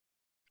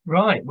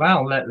Right,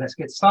 well, let's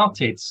get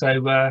started.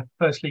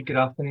 Firstly, good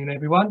afternoon,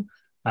 everyone.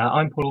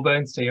 I'm Paul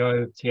Albone,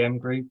 CEO of TM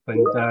Group,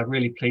 and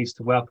really pleased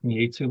to welcome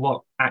you to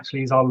what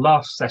actually is our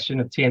last session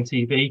of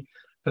tmtv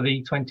for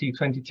the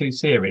 2022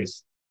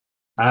 series.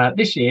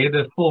 This year,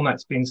 the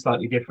format's been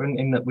slightly different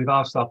in that we've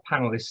asked our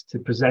panelists to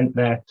present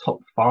their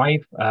top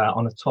five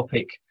on a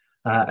topic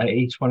at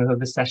each one of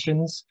the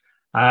sessions.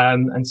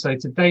 And so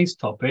today's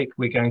topic,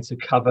 we're going to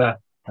cover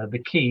the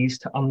keys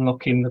to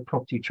unlocking the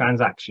property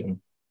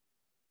transaction.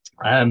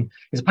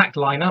 It's a packed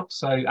lineup,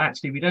 so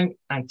actually we don't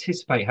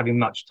anticipate having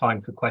much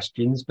time for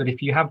questions, but if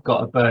you have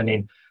got a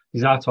burning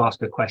desire to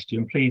ask a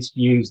question, please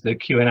use the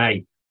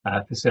Q&A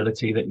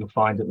facility that you'll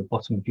find at the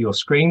bottom of your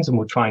screens, and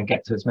we'll try and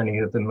get to as many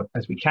of them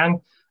as we can.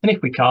 And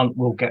if we can't,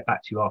 we'll get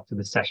back to you after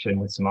the session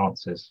with some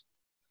answers.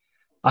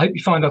 I hope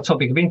you find our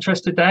topic of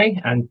interest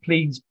today, and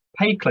please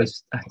pay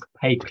close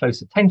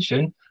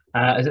attention,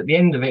 as at the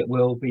end of it,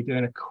 we'll be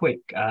doing a quick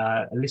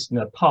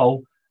listener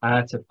poll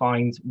to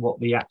find what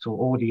the actual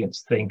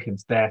audience think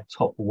is their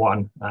top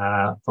one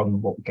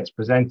from what gets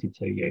presented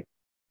to you.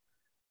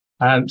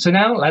 So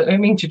now let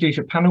me introduce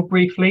your panel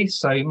briefly.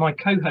 So my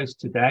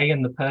co-host today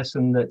and the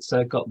person that's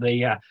got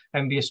the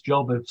envious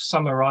job of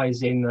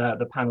summarising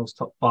the panel's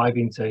top five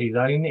into his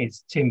own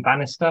is Tim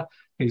Bannister,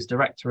 who's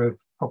Director of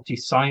Property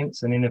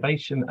Science and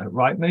Innovation at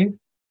Rightmove.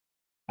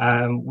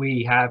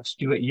 We have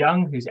Stuart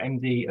Young, who's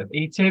MD of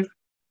Etive.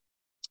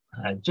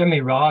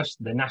 Jemmy Raj,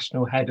 the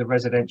National Head of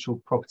Residential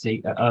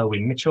Property at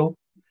Irwin Mitchell.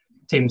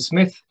 Tim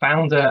Smith,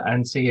 Founder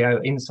and CEO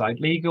of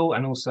Inside Legal,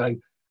 and also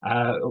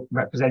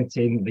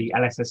representing the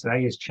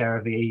LSSA as Chair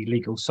of the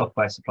Legal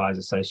Software Suppliers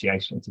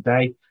Association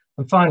today.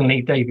 And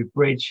finally, David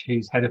Bridge,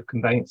 who's Head of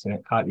Conveyancing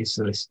at Kiteleys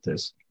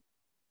Solicitors.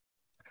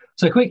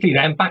 So quickly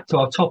then, back to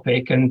our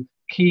topic and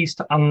keys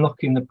to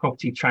unlocking the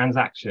property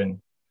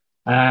transaction.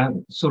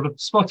 Sort of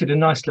spotted a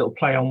nice little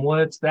play on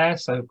words there.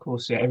 So of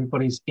course, yeah,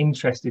 everybody's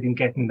interested in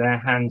getting their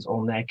hands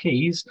on their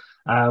keys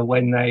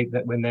when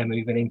they're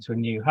moving into a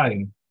new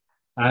home,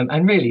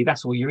 and really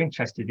that's all you're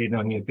interested in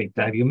on your big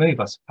day of your move,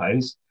 I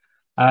suppose.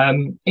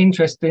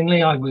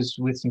 Interestingly, I was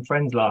with some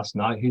friends last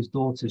night whose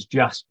daughters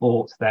just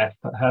bought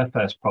her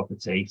first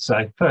property.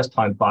 So first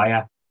time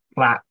buyer,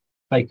 flat,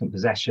 vacant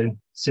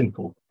possession,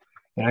 simple.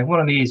 You know, one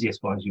of the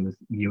easiest ones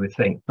you would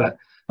think, but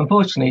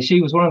unfortunately, she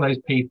was one of those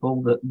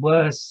people that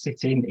were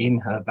sitting in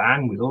her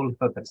van with all of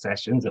her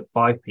possessions at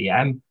 5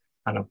 p.m.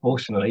 And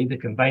unfortunately, the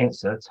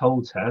conveyancer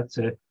told her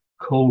to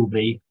call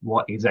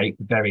what is a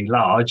very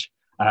large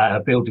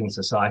building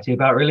society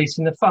about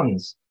releasing the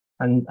funds.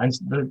 And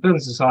the building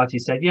society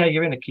said, yeah,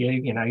 you're in a queue,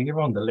 you know,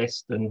 you're on the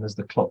list. And as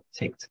the clock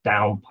ticked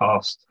down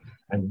past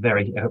and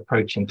very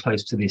approaching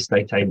close to the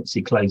estate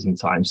agency closing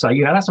time. So,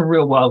 you know, that's a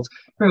real world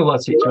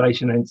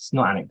situation, and it's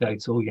not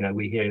anecdotal. You know,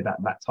 we hear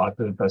that type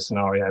of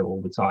scenario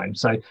all the time.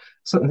 So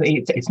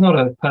it's not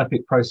a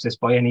perfect process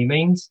by any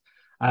means,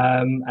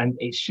 and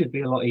it should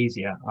be a lot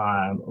easier,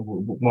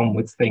 one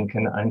would think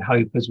and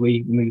hope, as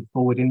we move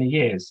forward in the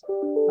years.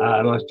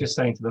 I was just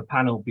saying to the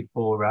panel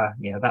before,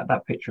 you know,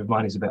 that picture of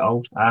mine is a bit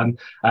old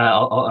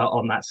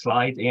on that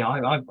slide. You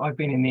know, I've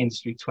been in the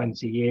industry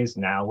 20 years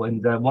now,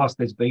 and whilst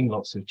there's been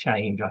lots of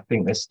change, I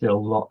think there's still a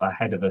lot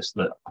ahead of us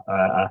that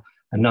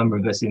a number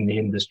of us in the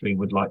industry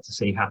would like to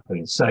see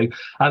happen. So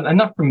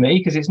enough from me,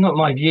 because it's not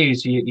my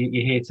views you're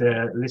here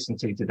to listen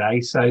to today.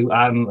 So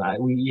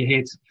you're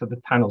here for the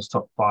panel's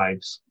top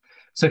fives.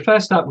 So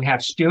first up, we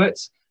have Stuart.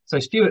 So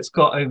Stuart's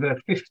got over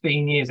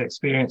 15 years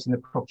experience in the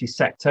property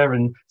sector,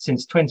 and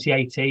since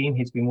 2018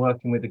 he's been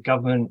working with the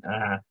government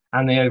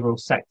and the overall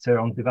sector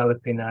on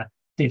developing a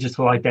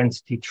digital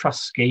identity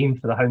trust scheme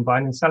for the home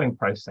buying and selling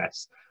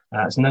process.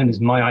 It's known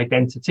as My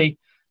Identity,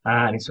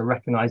 and it's a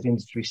recognised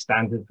industry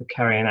standard for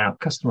carrying out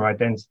customer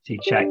identity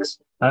checks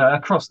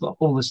across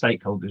all the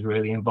stakeholders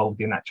really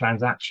involved in that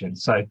transaction.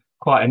 So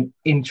quite an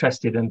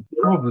interested and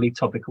probably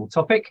topical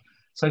topic.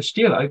 So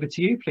Stuart, over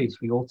to you please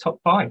for your top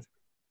five.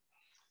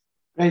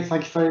 Great,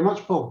 thank you very much,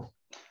 Paul.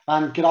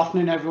 And good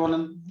afternoon, everyone.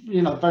 And,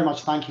 you know, very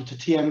much thank you to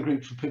TM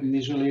Group for putting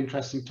these really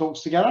interesting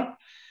talks together.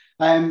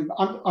 I'm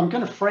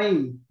going to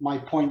frame my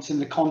points in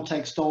the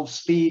context of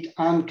speed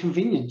and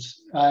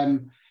convenience.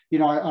 You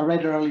know, I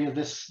read earlier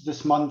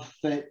this month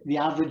that the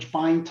average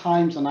buying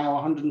times are now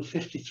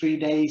 153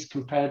 days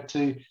compared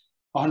to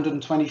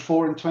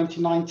 124 in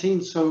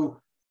 2019.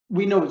 So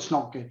we know it's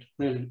not good,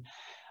 really.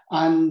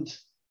 And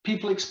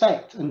people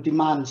expect and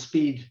demand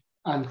speed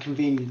and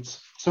convenience.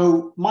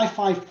 So my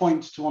 5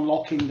 points to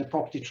unlocking the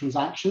property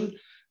transaction.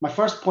 My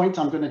first point,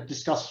 I'm going to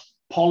discuss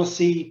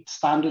policy,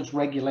 standards,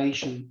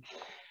 regulation.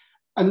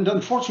 And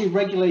unfortunately,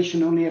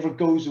 regulation only ever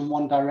goes in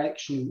one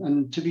direction.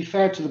 And to be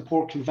fair to the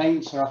poor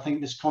conveyancer, I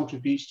think this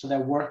contributes to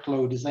their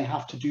workload, as they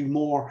have to do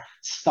more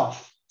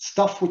stuff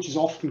which is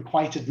often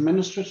quite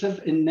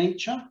administrative in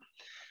nature.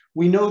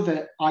 We know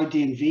that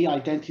ID&V,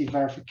 identity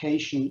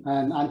verification,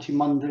 and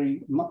anti-money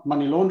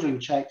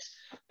laundering checks,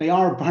 they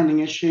are a burning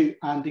issue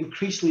and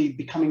increasingly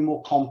becoming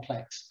more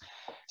complex.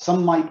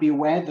 Some might be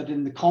aware that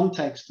in the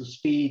context of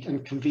speed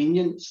and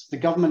convenience, the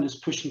government is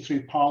pushing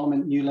through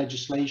Parliament new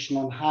legislation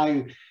on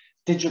how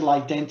digital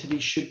identity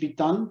should be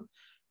done.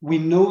 We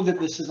know that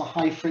this is a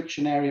high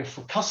friction area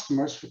for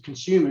customers, for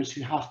consumers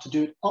who have to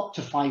do it up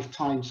to 5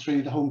 times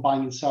through the home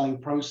buying and selling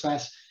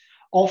process,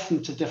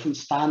 often to different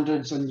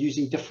standards and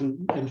using different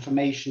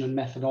information and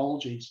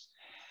methodologies.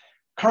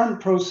 Current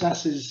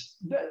processes,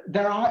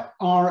 there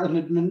are an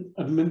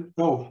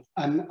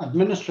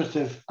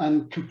administrative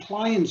and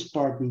compliance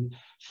burden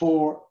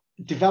for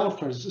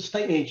developers,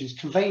 estate agents,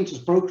 conveyancers,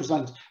 brokers,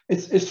 and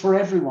it's for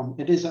everyone.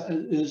 It is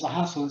a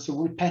hassle, it's a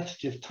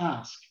repetitive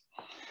task.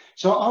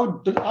 So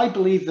I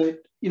believe that,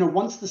 you know,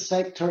 once the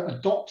sector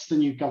adopts the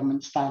new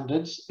government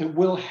standards, it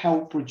will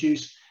help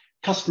reduce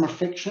customer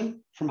friction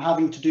from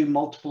having to do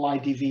multiple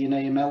IDV and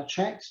AML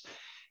checks.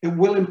 It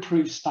will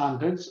improve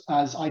standards,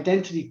 as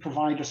identity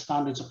provider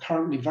standards are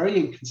currently very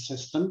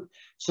inconsistent.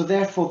 So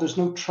therefore, there's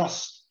no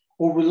trust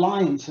or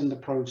reliance in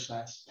the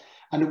process.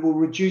 And it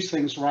will reduce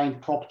things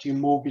around property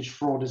and mortgage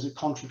fraud as it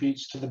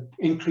contributes to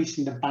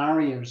increasing the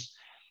barriers,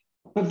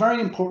 but very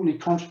importantly,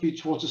 contribute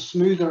towards a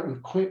smoother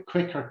and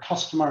quicker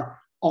customer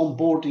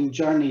onboarding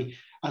journey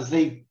as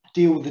they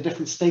deal with the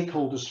different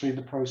stakeholders through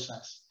the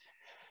process.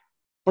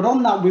 But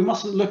on that, we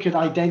mustn't look at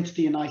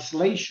identity in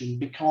isolation,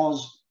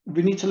 because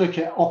we need to look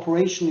at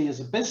operationally as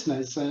a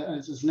business,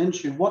 as an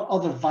industry, what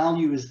other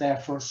value is there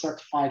for a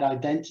certified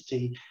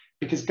identity,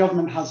 because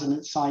government has in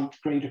its sight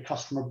greater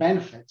customer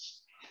benefits.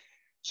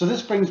 So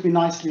this brings me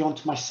nicely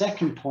onto my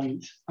second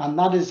point, and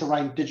that is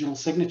around digital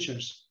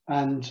signatures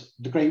and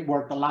the great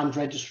work the Land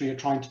Registry are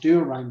trying to do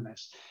around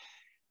this.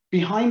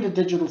 Behind a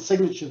digital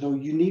signature, though,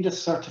 you need a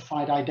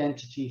certified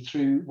identity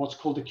through what's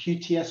called a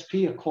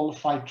QTSP, a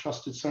Qualified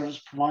Trusted Service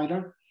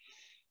Provider.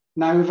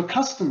 Now, if a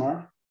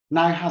customer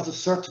now has a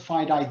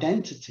certified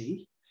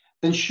identity,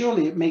 then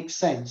surely it makes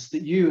sense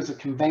that you as a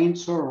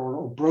conveyancer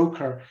or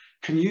broker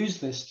can use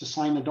this to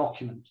sign a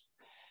document.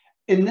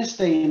 In this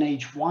day and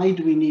age, why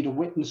do we need a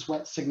witness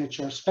wet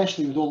signature,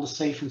 especially with all the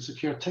safe and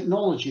secure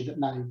technology that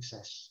now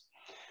exists?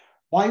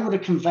 Why would a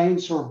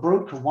conveyancer or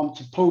broker want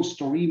to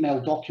post or email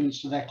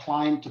documents to their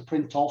client to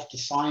print off, to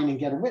sign and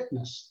get a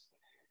witness?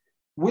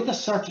 With a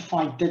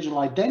certified digital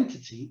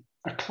identity,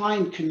 a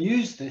client can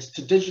use this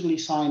to digitally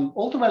sign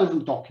all the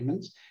relevant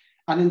documents,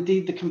 and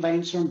indeed the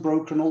conveyancer and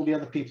broker and all the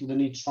other people that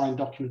need to sign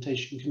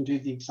documentation can do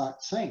the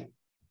exact same.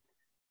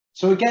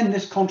 So again,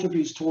 this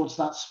contributes towards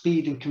that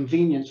speed and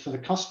convenience for the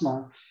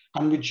customer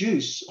and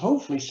reduce,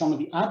 hopefully, some of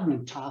the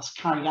admin tasks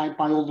carried out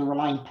by all the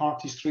relying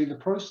parties through the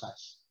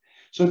process.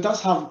 So it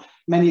does have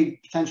many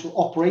potential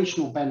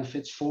operational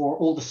benefits for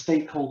all the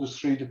stakeholders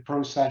through the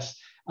process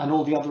and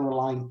all the other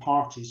relying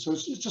parties. So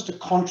it's just a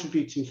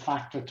contributing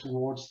factor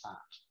towards that.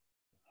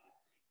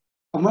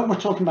 And when we're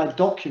talking about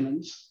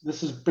documents,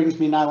 brings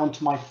me now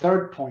onto my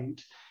third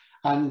point,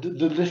 and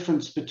the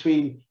difference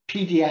between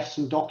PDFs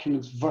and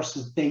documents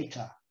versus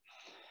data.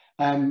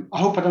 I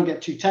hope I don't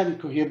get too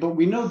technical here, but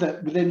we know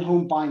that within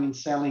home buying and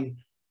selling,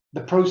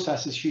 the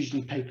process is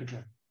hugely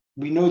paper-driven.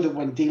 We know that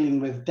when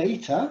dealing with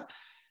data,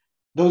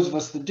 those of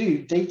us that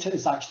do, data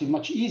is actually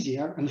much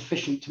easier and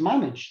efficient to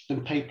manage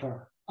than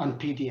paper and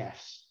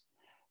PDFs.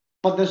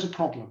 But there's a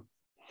problem.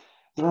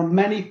 There are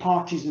many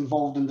parties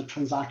involved in the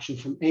transaction,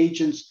 from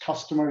agents,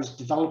 customers,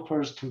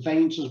 developers,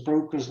 conveyancers,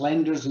 brokers,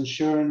 lenders,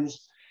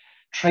 insurance,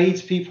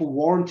 tradespeople,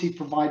 warranty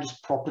providers,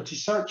 property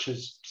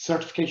searchers,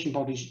 certification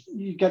bodies.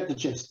 You get the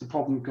gist, the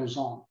problem goes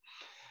on.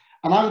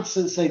 And I would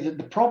say that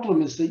the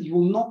problem is that you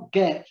will not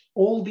get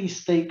all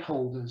these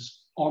stakeholders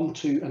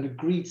onto an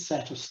agreed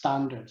set of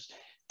standards,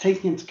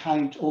 taking into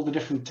account all the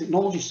different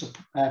technology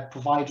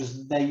providers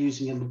that they're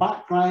using in the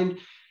background,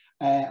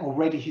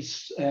 already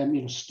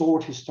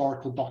stored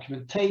historical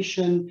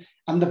documentation,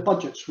 and the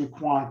budgets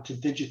required to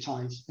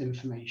digitize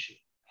information.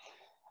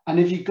 And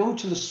if you go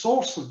to the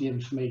source of the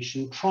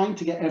information, trying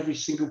to get every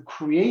single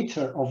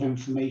creator of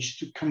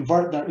information to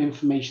convert their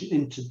information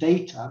into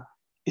data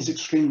is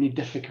extremely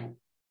difficult.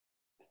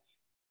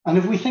 And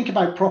if we think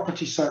about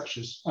property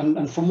searches,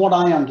 and from what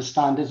I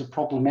understand is a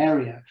problem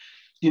area,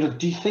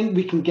 do you think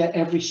we can get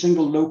every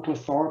single local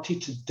authority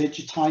to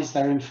digitize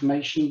their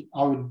information?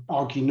 I would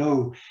argue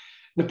no.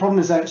 The problem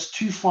is that it's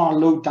too far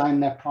low down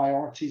their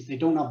priorities. They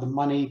don't have the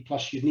money,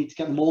 plus you need to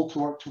get them all to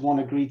work to one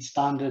agreed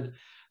standard,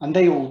 and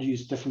they all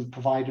use different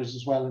providers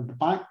as well in the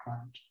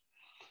background.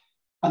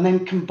 And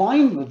then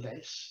combined with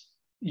this,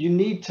 you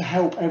need to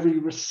help every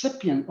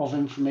recipient of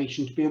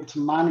information to be able to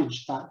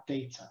manage that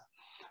data.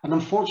 And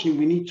unfortunately,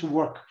 we need to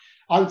work,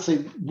 I would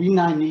say we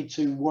now need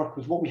to work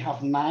with what we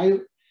have now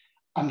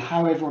and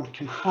how everyone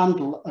can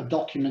handle a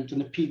document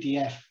in a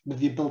PDF with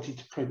the ability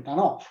to print that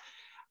off.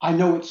 I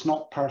know it's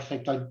not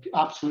perfect. I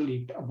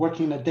absolutely,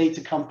 working in a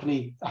data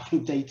company, I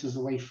think data is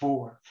the way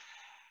forward.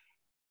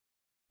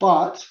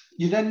 But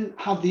you then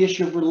have the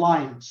issue of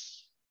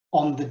reliance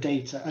on the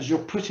data as you're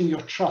putting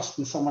your trust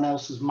in someone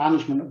else's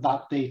management of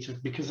that data,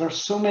 because there are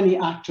so many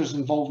actors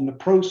involved in the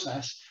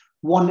process,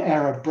 one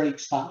error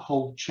breaks that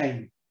whole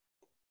chain.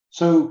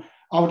 So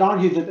I would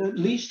argue that at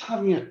least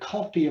having a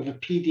copy of a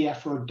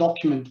PDF or a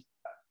document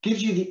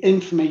gives you the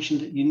information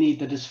that you need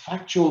that is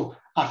factual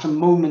at a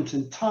moment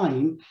in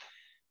time.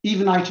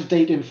 Even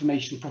out-of-date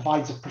information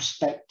provides a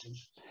perspective.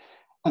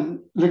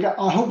 And look,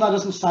 I hope that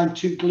doesn't sound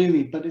too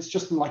gloomy, but it's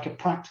just like a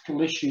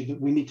practical issue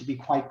that we need to be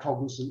quite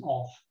cognizant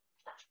of.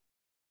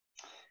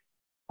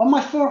 On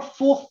my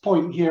fourth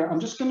point here, I'm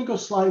just going to go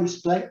slightly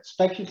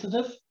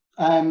speculative.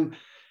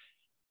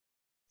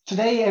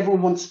 Today,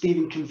 everyone wants speed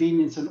and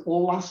convenience in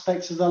all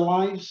aspects of their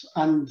lives,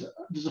 and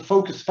there's a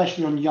focus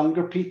especially on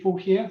younger people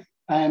here.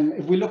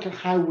 If we look at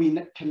how we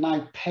can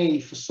now pay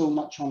for so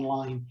much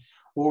online,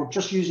 or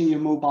just using your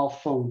mobile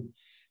phone,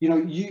 you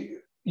know,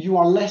 you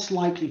are less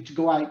likely to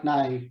go out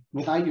now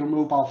without your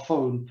mobile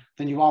phone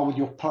than you are with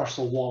your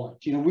personal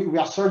wallet. You know, we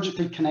are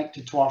surgically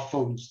connected to our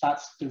phones.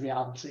 That's the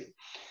reality.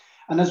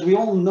 And as we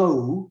all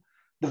know,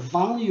 the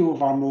value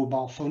of our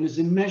mobile phone is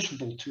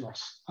immeasurable to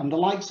us. And the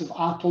likes of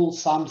Apple,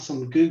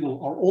 Samsung, Google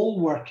are all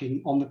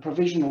working on the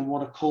provision of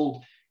what are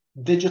called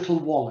digital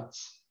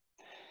wallets.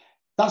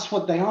 That's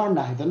what they are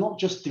now. They're not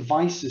just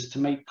devices to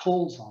make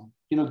calls on.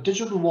 You know,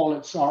 digital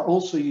wallets are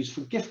also used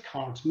for gift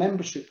cards,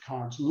 membership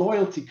cards,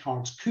 loyalty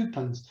cards,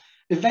 coupons,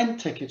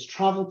 event tickets,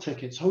 travel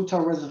tickets,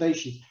 hotel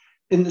reservations.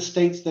 In the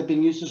States, they're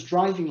being used as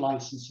driving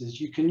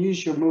licenses. You can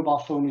use your mobile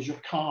phone as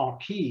your car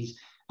keys,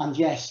 and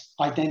yes,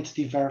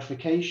 identity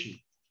verification.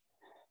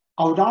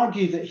 I would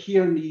argue that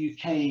here in the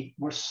UK,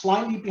 we're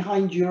slightly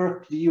behind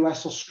Europe, the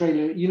US,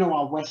 Australia, you know,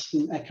 our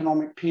Western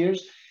economic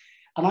peers.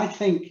 And I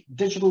think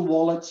digital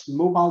wallets,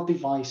 mobile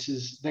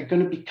devices, they're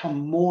going to become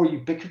more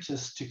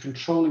ubiquitous to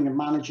controlling and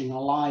managing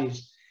our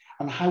lives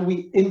and how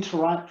we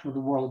interact with the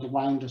world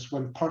around us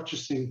when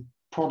purchasing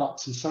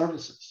products and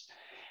services.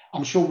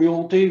 I'm sure we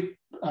all do.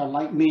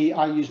 Like me,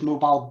 I use my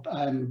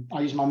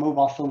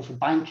mobile phone for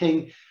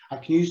banking. I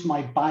can use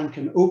my bank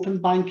and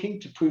open banking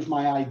to prove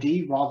my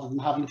ID rather than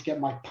having to get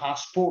my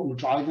passport and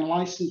driving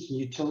license and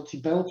utility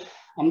bill.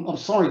 I'm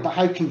sorry, but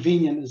how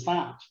convenient is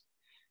that?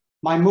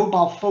 My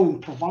mobile phone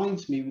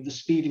provides me with the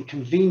speed and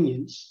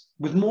convenience,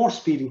 with more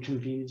speed and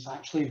convenience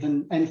actually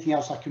than anything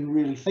else I can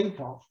really think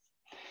of.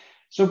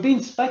 So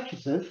being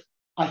speculative,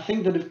 I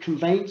think that if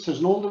conveyancers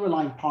and all the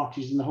relying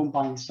parties in the home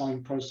buying and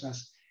selling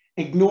process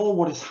ignore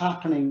what is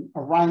happening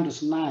around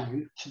us now,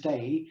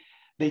 today,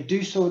 they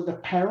do so at their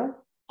peril.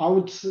 I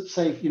would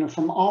say, you know,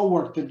 from our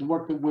work, the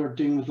work that we're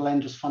doing with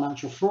lenders'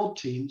 financial fraud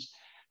teams,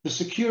 the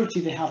security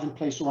they have in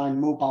place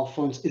around mobile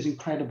phones is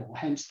incredible,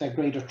 hence their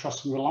greater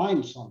trust and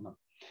reliance on them.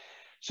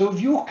 So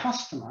if your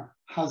customer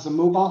has a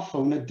mobile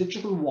phone, a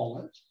digital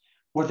wallet,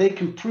 where they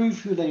can prove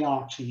who they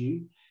are to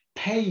you,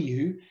 pay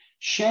you,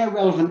 share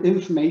relevant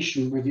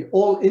information with you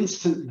all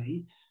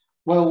instantly,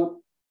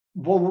 well,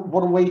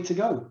 what a way to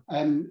go.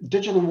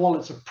 Digital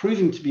wallets are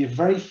proving to be a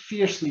very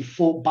fiercely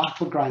fought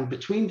battleground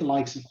between the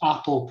likes of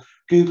Apple,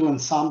 Google and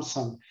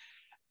Samsung.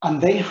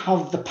 And they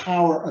have the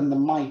power and the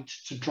might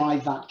to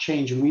drive that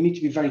change. And we need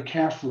to be very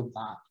careful of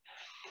that.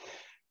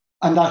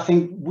 And I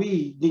think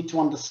we need to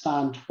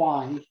understand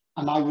why.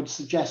 And I would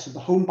suggest that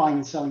the home buying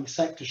and selling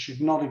sector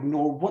should not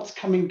ignore what's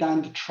coming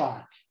down the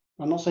track.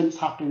 I'm not saying it's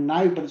happening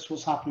now, but it's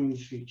what's happening in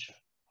the future.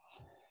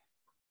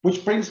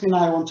 Which brings me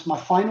now on to my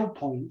final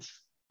point.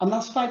 And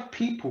that's about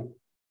people.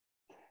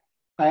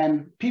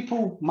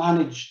 People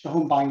manage the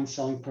home buying and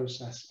selling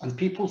process, and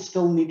people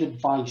still need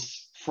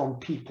advice from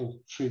people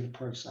through the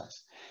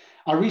process.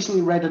 I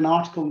recently read an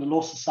article in the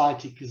Law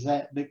Society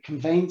Gazette that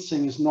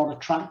conveyancing is not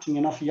attracting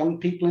enough young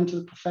people into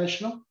the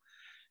professional,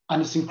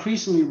 and it's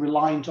increasingly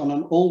reliant on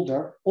an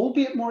older,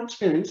 albeit more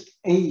experienced,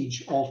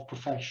 age of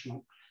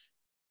professional.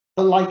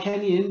 But like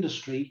any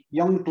industry,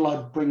 young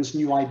blood brings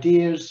new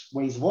ideas,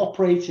 ways of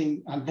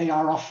operating, and they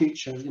are our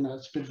future. You know,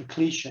 it's a bit of a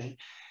cliche.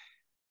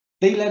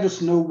 They let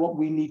us know what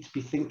we need to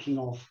be thinking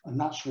of, and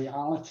that's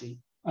reality.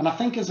 And I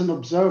think as an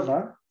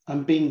observer,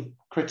 and being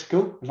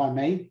critical, if I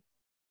may,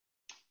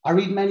 I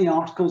read many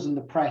articles in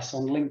the press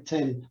on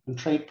LinkedIn and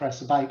trade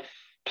press about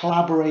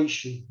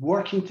collaboration,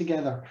 working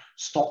together,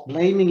 stop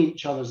blaming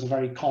each other is a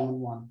very common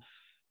one,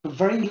 but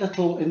very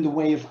little in the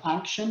way of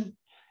action.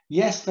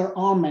 Yes, there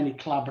are many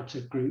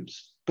collaborative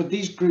groups, but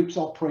these groups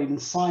operate in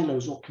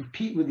silos or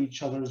compete with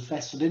each other as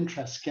vested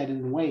interests get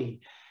in the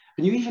way.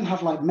 And you even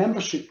have like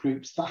membership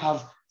groups that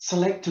have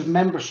selective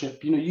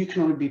membership. You know, you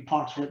can only be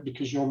part of it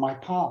because you're my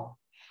pal.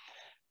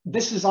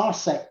 This is our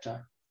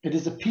sector. It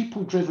is a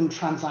people-driven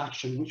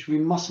transaction, which we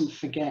mustn't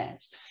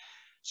forget.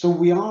 So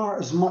we are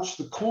as much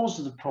the cause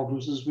of the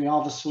problems as we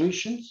are the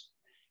solutions.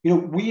 You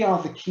know, we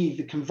are the key.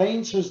 The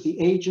conveyancers, the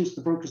agents,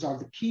 the brokers are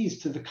the keys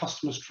to the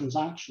customer's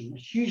transaction. A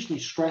hugely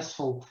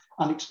stressful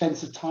and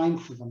expensive time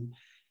for them.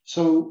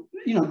 So,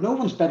 you know, no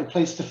one's better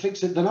placed to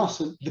fix it than us,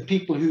 the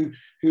people who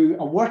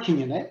are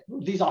working in it.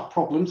 These are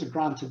problems,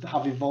 granted, that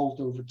have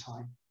evolved over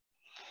time.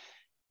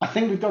 I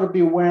think we've got to be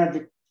aware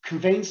that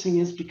conveyancing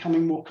is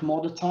becoming more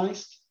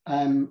commoditized.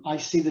 I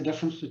see the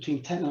difference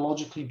between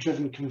technologically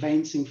driven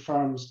conveyancing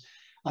firms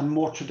and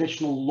more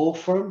traditional law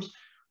firms,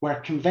 where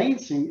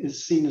conveyancing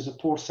is seen as a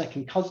poor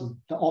second cousin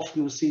that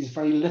often receives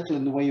very little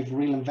in the way of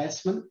real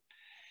investment.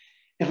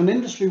 If an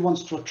industry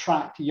wants to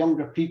attract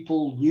younger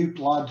people, new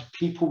blood,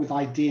 people with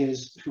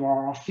ideas who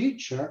are our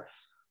future,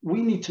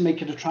 we need to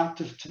make it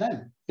attractive to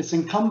them. It's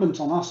incumbent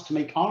on us to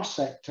make our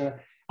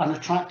sector an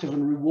attractive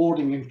and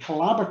rewarding and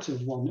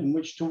collaborative one in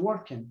which to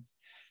work in.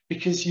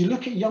 because you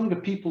look at younger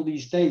people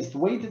these days, the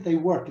way that they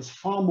work is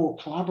far more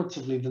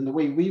collaboratively than the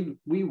way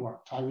we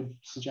worked, I would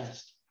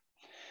suggest.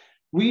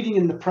 Reading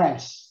in the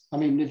press, I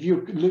mean, if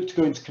you look to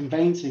go into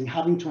conveyancing,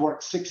 having to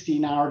work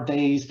 16-hour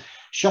days,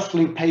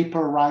 shuffling paper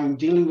around,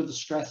 dealing with the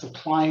stress of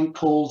client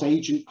calls,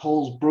 agent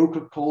calls,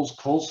 broker calls,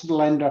 calls to the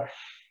lender,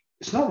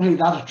 it's not really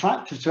that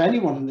attractive to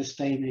anyone in this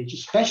day and age,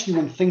 especially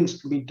when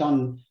things can be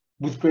done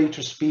with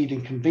greater speed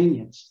and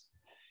convenience.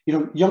 You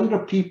know, younger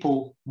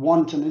people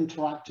want and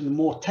interact in a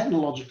more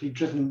technologically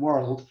driven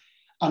world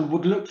and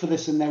would look for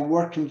this in their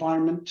work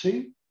environment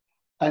too.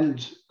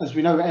 And as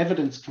we know,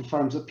 evidence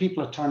confirms that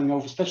people are turning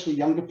over, especially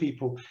younger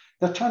people,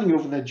 they're turning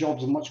over their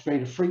jobs at much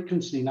greater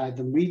frequency now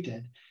than we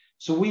did.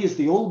 So we, as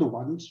the older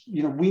ones,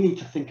 you know, we need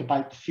to think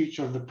about the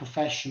future of the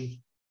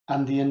profession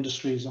and the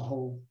industry as a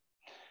whole.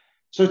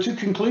 So to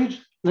conclude,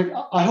 look,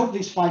 I hope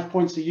these 5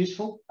 points are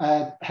useful,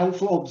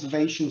 helpful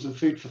observations and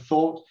food for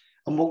thought,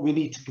 and what we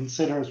need to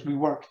consider as we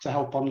work to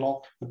help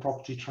unlock the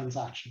property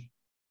transaction.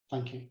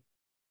 Thank you.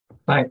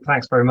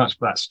 Thanks very much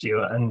for that,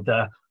 Stuart. And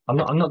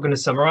I'm not going to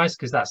summarise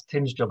because that's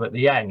Tim's job at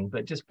the end.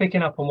 But just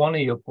picking up on one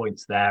of your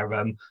points there,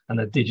 and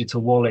the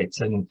digital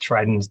wallets and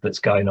trends that's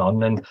going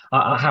on. And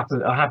I have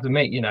to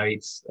admit, you know,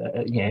 it's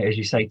you know, as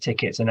you say,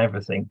 tickets and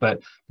everything.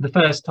 But the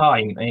first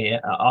time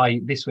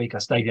this week I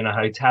stayed in a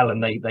hotel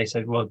and they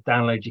said, well,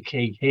 download your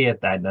key here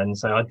then. And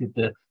so I did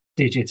the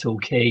digital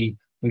key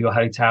for your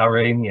hotel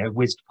room, you know,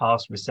 whizzed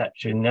past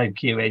reception, no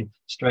queuing,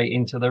 straight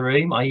into the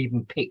room. I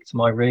even picked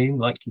my room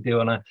like you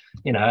do on a,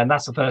 you know, and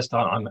that's the first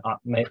time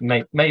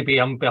maybe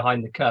I'm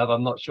behind the curve,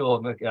 I'm not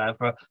sure, but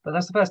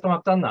that's the first time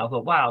I've done that. I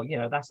thought, wow, you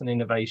know, that's an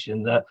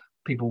innovation that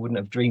people wouldn't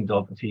have dreamed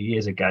of a few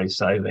years ago.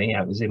 So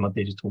yeah, it was in my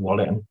digital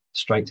wallet and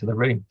straight to the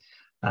room.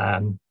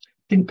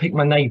 Didn't pick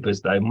my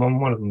neighbours though.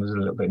 One of them was a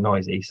little bit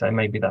noisy, so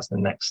maybe that's the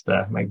next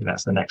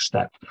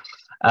step.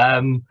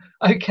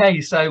 Okay,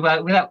 so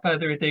without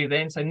further ado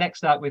then, so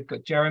next up we've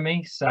got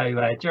Jeremy.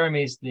 So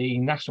Jeremy is the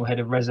National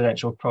Head of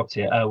Residential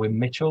Property at Irwin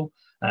Mitchell,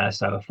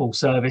 so a full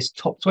service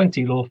top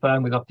 20 law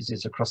firm with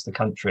offices across the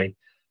country.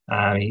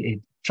 He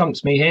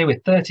trumps me here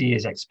with 30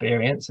 years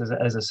experience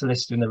as a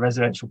solicitor in the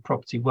residential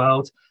property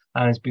world,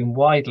 and has been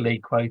widely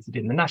quoted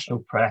in the national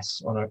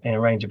press in a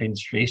range of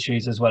industry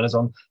issues, as well as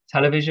on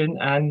television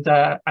and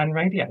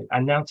radio,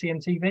 and now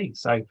tmtv.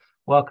 So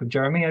welcome,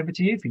 Jeremy, over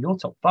to you for your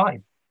top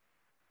 5.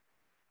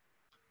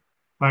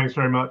 Thanks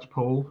very much,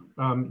 Paul.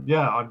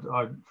 Yeah,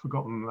 I'd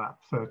forgotten that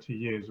 30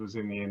 years was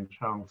in the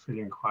intro. I'm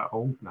feeling quite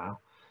old now.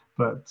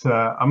 But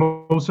I'm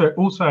also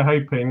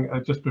hoping,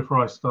 just before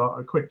I start,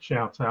 a quick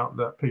shout out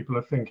that people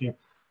are thinking,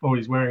 oh,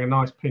 he's wearing a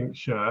nice pink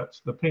shirt.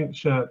 The pink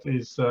shirt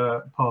is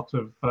part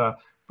of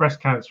breast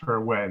cancer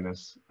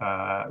awareness.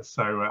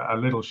 So a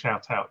little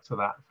shout out to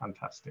that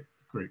fantastic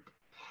group.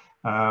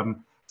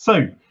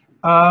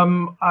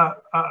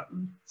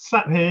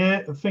 Sat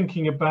here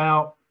thinking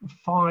about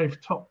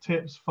 5 top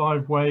tips,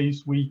 5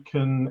 ways we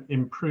can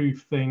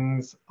improve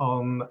things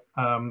on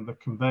the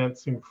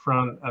conveyancing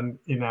front and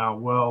in our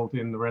world,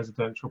 in the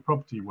residential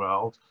property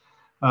world.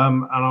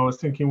 And I was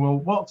thinking, well,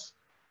 what's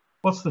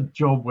the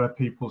job where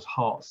people's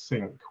hearts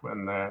sink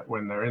when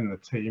they're in the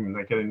team and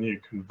they get a new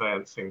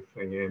conveyancing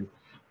thing in?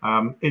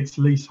 It's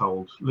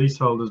leasehold.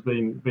 Leasehold has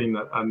been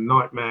a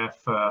nightmare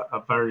for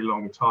a very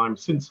long time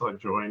since I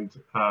joined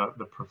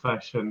the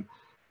profession.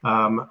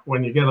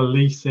 When you get a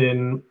lease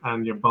in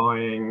and you're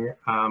buying,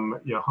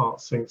 your heart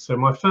sinks. So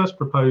my first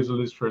proposal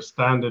is for a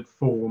standard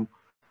form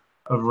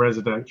of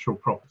residential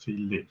property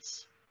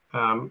lease.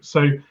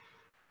 So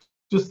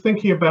just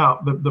thinking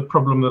about the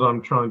problem that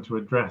I'm trying to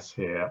address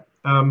here.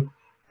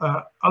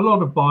 A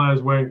lot of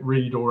buyers won't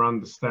read or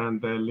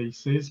understand their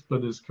leases,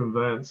 but as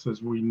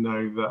conveyancers, we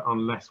know that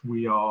unless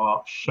we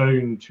are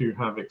shown to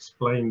have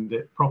explained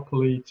it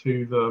properly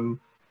to them,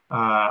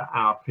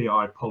 our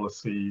PI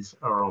policies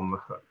are on the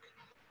hook.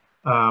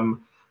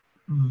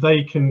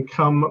 They can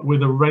come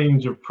with a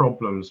range of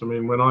problems. I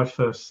mean, when I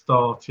first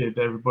started,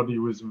 everybody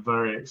was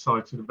very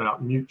excited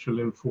about mutual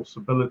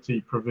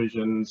enforceability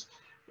provisions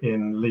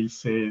in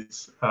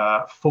leases,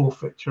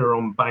 forfeiture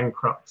on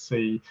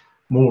bankruptcy.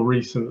 More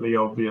recently,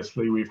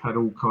 obviously, we've had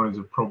all kinds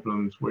of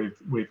problems with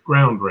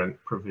ground rent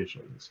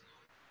provisions.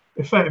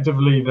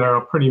 Effectively, there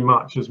are pretty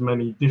much as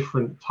many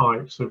different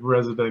types of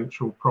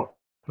residential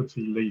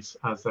property lease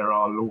as there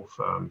are law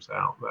firms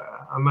out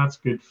there, and that's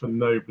good for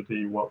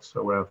nobody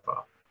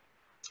whatsoever.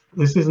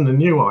 This isn't a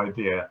new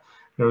idea.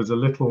 There was a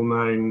little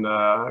known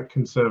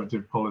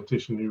conservative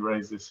politician who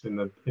raised this in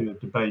a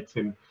debate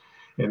in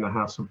the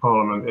House of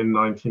Parliament in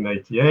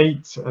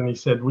 1988, and he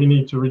said we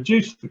need to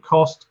reduce the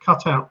cost,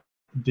 cut out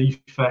the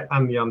defect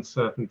and the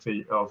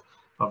uncertainty of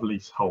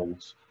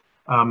leaseholds.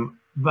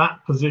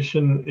 That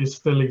position is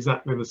still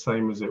exactly the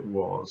same as it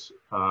was.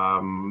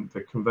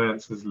 The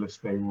conveyancers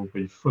listening will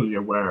be fully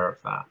aware of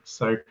that.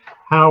 So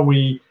how are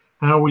we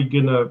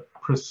going to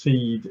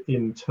proceed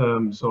in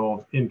terms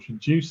of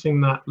introducing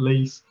that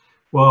lease?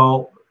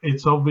 Well,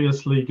 it's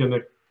obviously going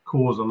to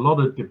cause a lot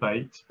of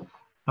debate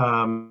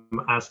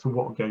as to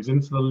what goes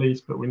into the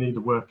lease, but we need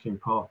a working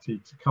party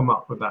to come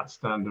up with that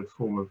standard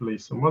form of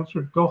lease. And once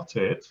we've got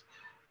it,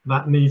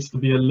 that needs to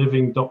be a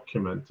living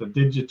document, a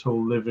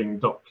digital living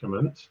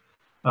document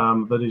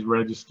that is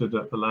registered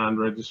at the land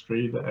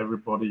registry that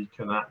everybody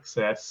can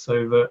access,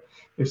 so that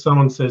if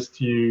someone says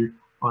to you,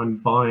 I'm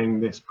buying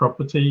this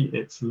property,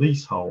 it's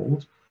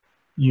leasehold,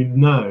 you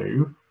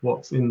know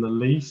what's in the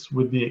lease,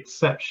 with the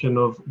exception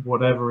of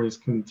whatever is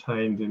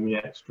contained in the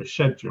extra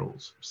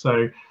schedules.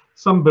 So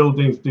some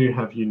buildings do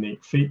have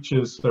unique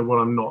features. So what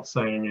I'm not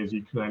saying is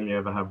you can only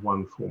ever have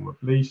one form of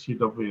lease.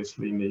 You'd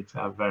obviously need to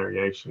have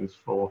variations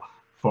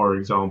for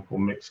example,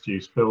 mixed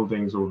use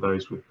buildings or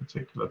those with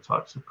particular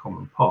types of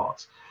common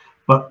parts.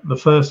 But the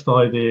first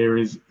idea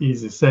is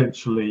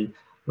essentially,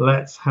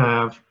 let's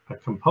have a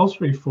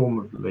compulsory form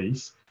of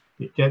lease.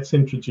 It gets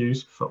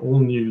introduced for all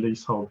new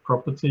leasehold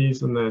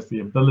properties, and there's the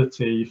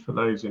ability for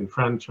those in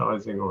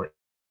franchising or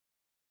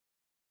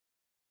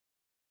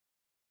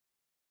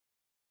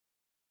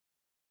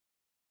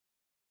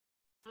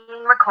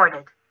being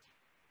recorded.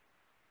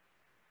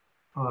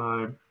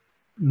 I'm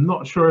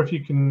not sure if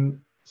you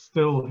can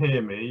still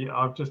hear me.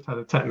 I've just had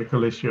a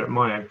technical issue at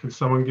my end. Could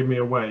someone give me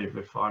a wave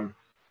if I'm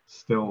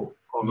still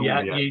on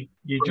audio? Yeah,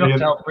 you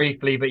dropped out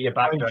briefly, but you're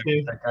back. Thank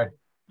you. Okay.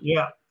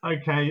 Yeah,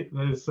 okay.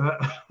 There's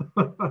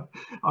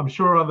I'm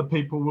sure other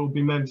people will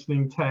be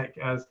mentioning tech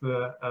as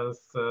the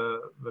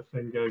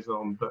thing goes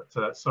on,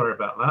 but sorry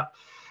about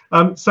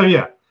that. So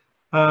yeah,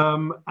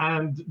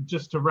 and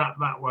just to wrap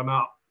that one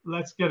up,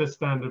 let's get a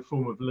standard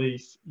form of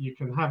lease. You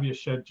can have your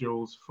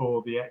schedules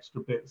for the extra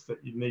bits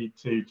that you need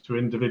to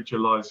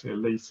individualize your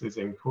leases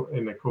in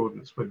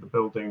accordance with the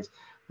buildings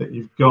that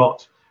you've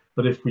got.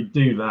 But if we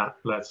do that,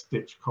 let's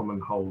ditch common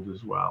hold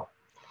as well.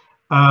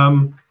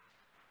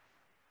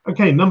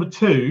 Okay, number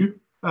two,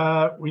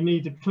 we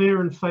need a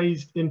clear and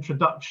phased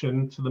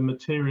introduction to the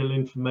material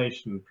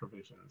information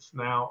provisions.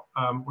 Now,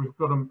 we've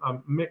got a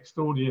mixed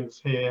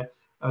audience here,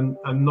 and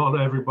not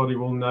everybody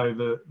will know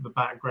the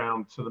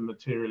background to the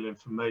material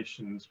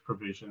informations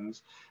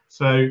provisions.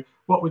 So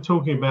what we're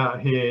talking about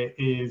here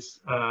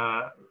is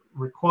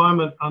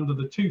requirement under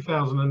the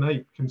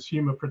 2008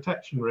 Consumer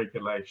Protection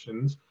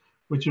Regulations,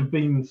 which have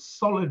been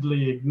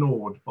solidly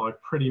ignored by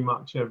pretty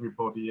much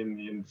everybody in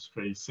the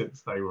industry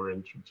since they were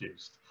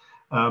introduced.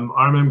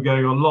 I remember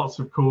going on lots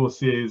of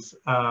courses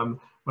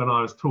when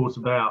I was taught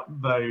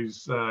about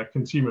those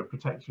consumer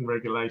protection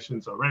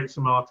regulations. I wrote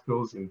some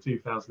articles in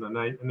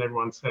 2008 and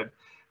everyone said,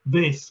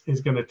 this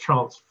is going to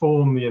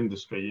transform the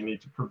industry. You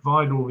need to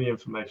provide all the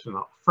information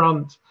up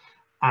front,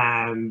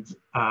 and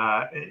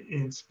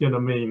it's going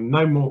to mean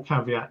no more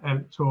caveat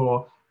emptor.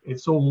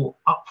 It's all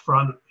up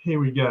front. Here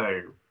we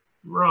go.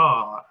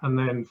 Rah. And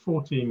then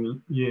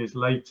 14 years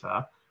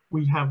later,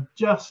 we have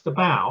just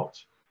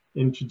about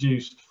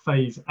introduced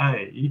phase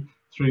A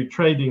through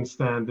trading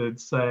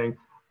standards saying,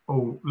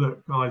 oh,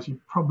 look, guys, you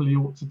probably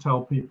ought to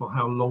tell people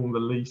how long the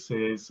lease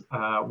is,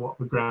 what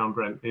the ground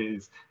rent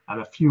is,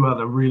 and a few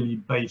other really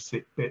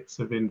basic bits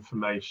of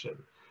information.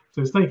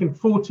 So it's taken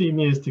 14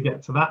 years to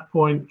get to that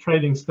point.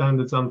 Trading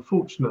standards,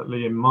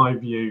 unfortunately, in my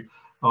view,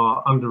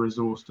 are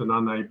under-resourced and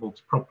unable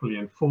to properly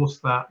enforce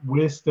that.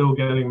 We're still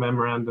getting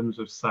memorandums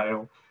of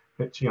sale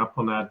pitching up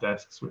on our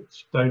desks,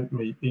 which don't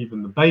meet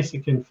even the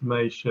basic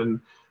information.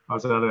 I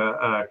was at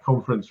a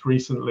conference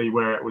recently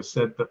where it was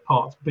said that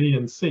parts B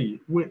and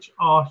C, which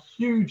are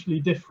hugely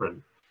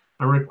different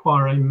and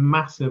require a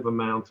massive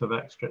amount of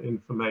extra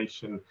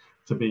information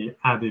to be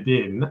added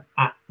in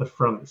at the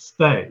front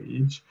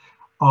stage,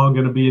 are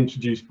going to be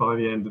introduced by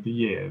the end of the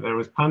year. There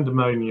was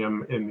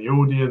pandemonium in the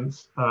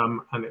audience,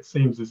 and it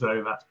seems as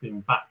though that's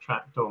been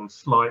backtracked on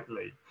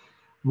slightly.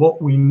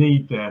 What we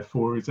need,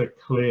 therefore, is a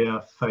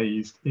clear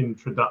phased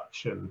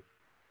introduction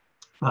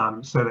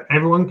so that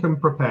everyone can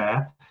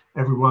prepare,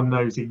 everyone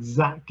knows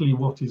exactly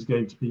what is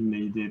going to be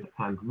needed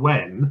and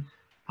when,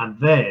 and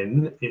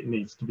then it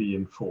needs to be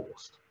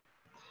enforced.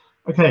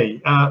 Okay,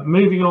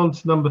 moving on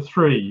to number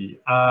three,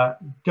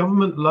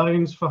 government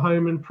loans for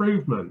home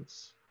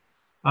improvements.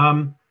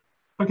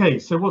 Okay,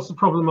 so what's the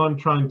problem I'm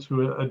trying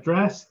to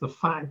address? The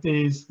fact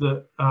is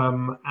that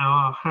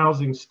our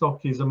housing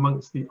stock is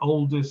amongst the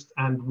oldest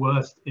and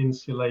worst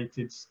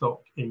insulated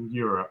stock in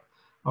Europe.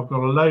 I've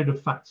got a load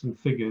of facts and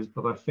figures,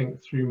 but I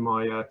think through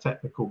my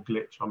technical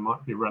glitch, I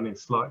might be running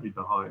slightly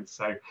behind.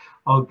 So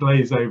I'll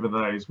glaze over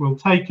those. We'll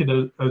take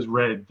it as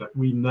read that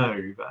we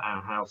know that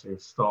our housing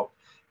stock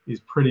is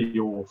pretty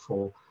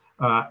awful.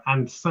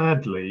 And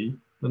sadly,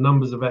 the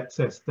numbers of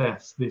excess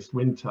deaths this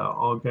winter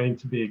are going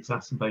to be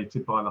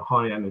exacerbated by the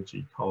high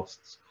energy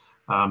costs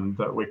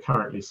that we're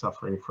currently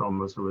suffering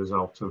from as a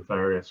result of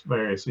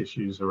various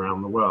issues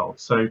around the world.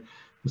 So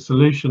the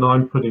solution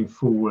I'm putting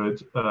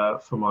forward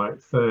for my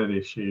third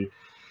issue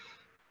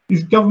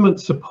is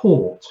government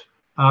support.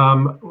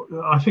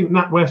 I think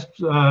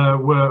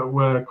NatWest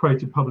were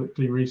quoted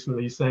publicly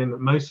recently saying that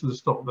most of the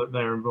stock that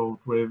they're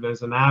involved with,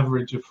 there's an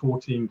average of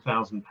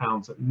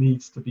 £14,000 that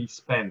needs to be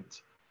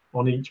spent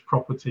on each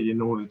property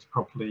in order to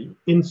properly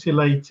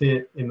insulate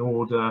it, in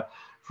order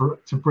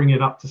to bring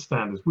it up to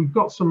standards. We've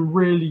got some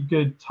really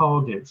good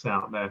targets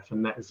out there for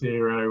net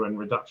zero and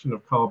reduction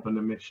of carbon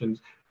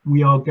emissions.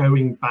 we are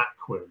going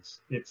backwards.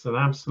 It's an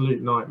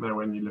absolute nightmare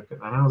when you look at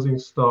the housing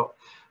stock.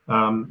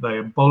 They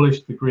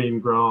abolished the green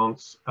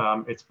grants.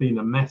 It's been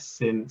a mess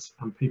since,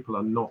 and people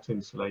are not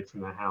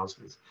insulating their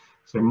houses.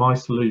 So my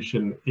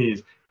solution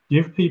is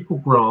give people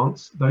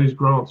grants. Those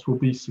grants will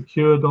be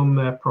secured on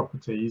their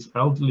properties.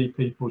 Elderly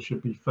people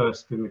should be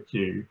first in the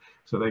queue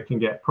so they can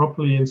get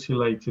properly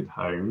insulated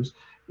homes.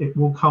 It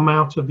will come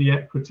out of the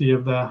equity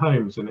of their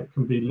homes, and it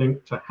can be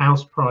linked to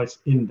house price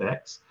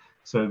index.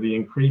 So the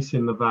increase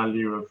in the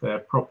value of their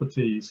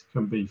properties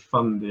can be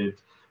funded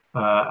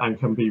and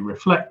can be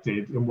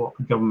reflected in what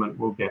the government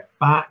will get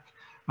back.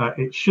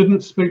 It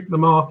shouldn't spook the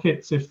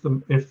markets if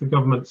the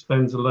government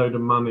spends a load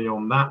of money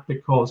on that,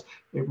 because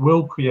it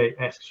will create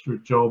extra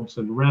jobs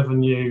and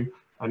revenue,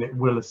 and it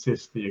will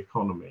assist the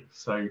economy.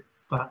 So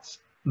that's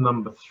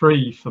number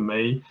 3 for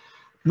me.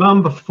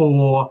 Number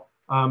 4,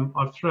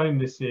 I've thrown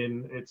this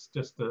in. It's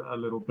just a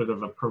little bit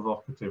of a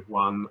provocative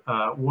one.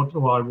 What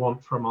do I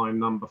want from my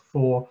number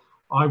 4?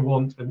 I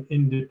want an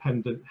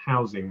independent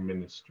housing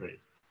ministry.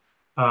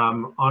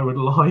 I would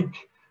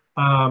like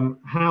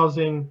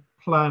housing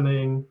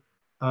planning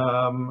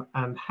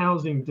and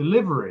housing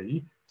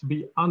delivery to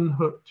be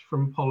unhooked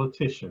from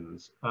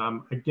politicians.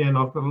 Again,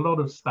 I've got a lot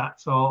of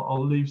stats.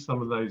 I'll leave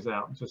some of those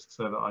out just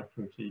so that I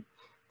can keep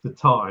the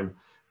time.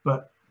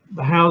 But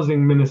the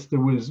housing minister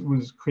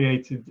was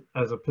created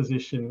as a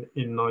position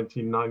in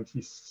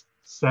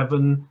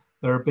 1997.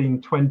 There have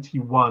been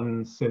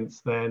 21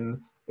 since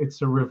then.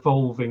 It's a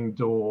revolving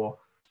door.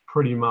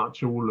 Pretty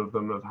much all of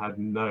them have had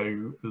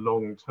no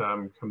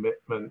long-term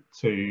commitment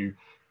to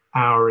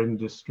our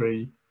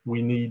industry.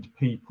 We need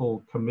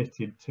people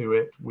committed to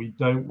it. We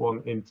don't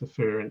want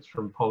interference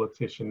from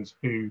politicians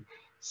who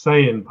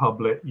say in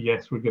public,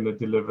 yes, we're going to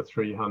deliver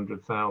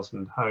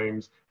 300,000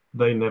 homes.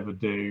 They never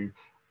do.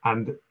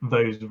 And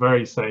those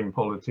very same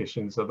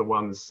politicians are the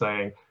ones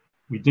saying,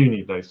 we do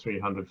need those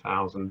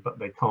 300,000, but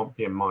they can't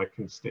be in my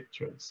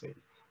constituency.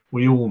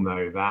 We all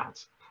know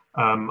that.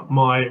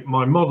 My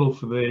model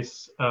for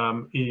this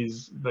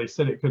is, they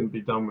said it couldn't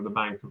be done with the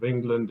Bank of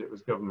England. It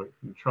was government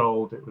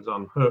controlled. It was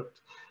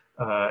unhooked.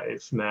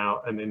 It's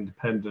now an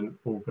independent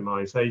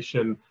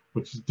organisation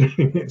which is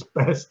doing its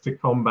best to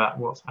combat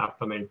what's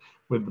happening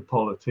with the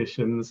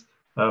politicians.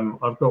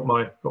 I've got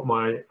my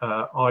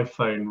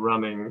iPhone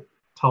running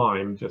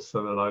time just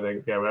so that I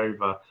don't go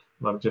over.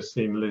 And I've just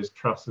seen Liz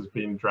Truss has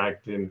been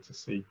dragged in to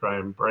see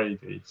Graham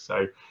Brady.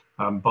 So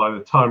by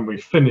the time we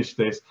finish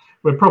this,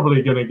 we're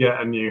probably going to get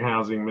a new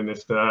housing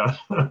minister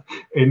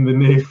in the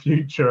near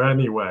future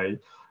anyway.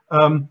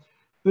 The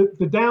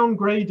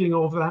downgrading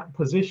of that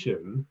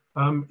position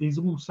is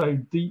also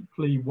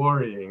deeply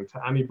worrying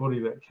to anybody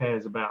that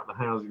cares about the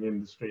housing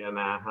industry and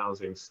our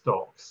housing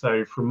stock.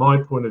 So from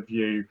my point of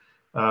view,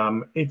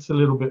 it's a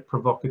little bit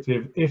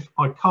provocative. If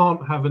I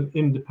can't have an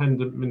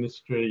independent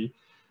ministry,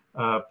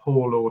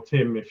 Paul or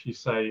Tim, if you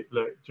say,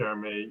 look,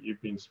 Jeremy,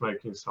 you've been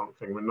smoking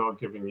something, we're not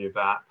giving you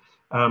that.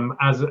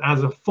 As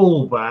a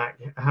fallback,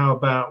 how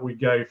about we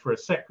go for a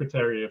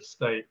Secretary of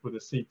State with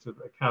a seat at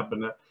the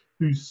cabinet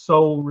whose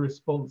sole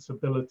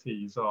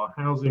responsibilities are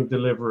housing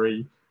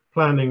delivery,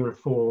 planning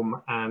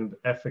reform and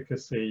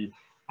efficacy,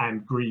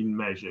 and green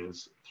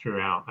measures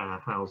throughout our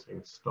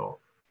housing stock.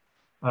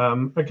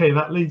 Okay,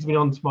 that leads me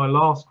on to my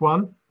last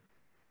one.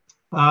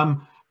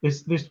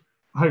 This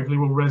hopefully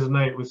will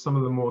resonate with some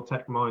of the more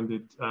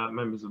tech-minded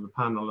members of the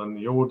panel and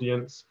the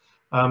audience.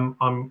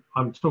 I'm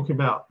talking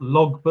about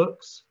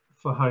logbooks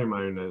for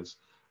homeowners.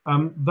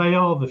 They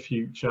are the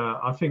future.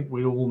 I think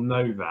we all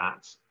know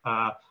that.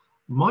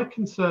 My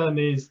concern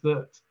is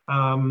that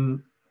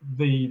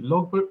the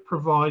logbook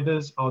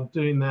providers are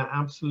doing their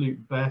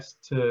absolute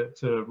best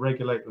to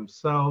regulate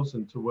themselves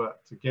and to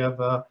work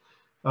together.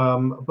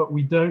 But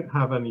we don't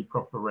have any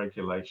proper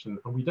regulation,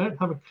 and we don't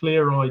have a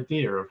clear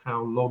idea of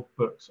how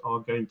logbooks are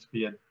going to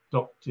be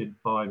adopted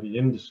by the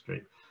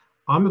industry.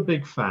 I'm a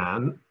big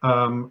fan.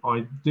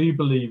 I do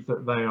believe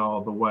that they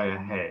are the way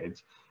ahead.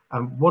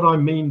 And what I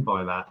mean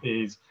by that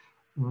is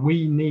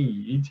we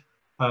need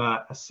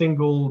a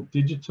single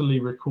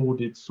digitally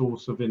recorded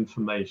source of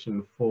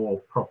information for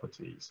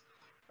properties.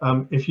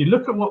 If you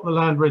look at what the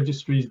Land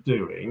Registry is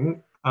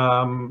doing,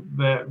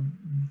 they're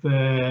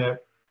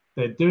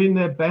doing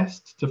their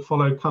best to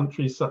follow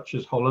countries such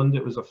as Holland.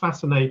 It was a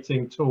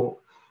fascinating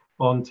talk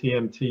on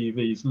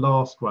tmtv's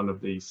last one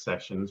of these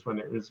sessions when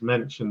it was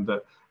mentioned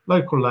that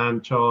local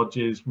land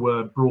charges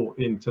were brought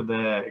into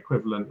their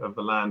equivalent of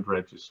the Land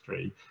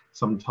Registry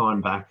some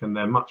time back, and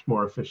they're much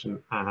more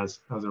efficient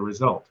as a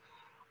result.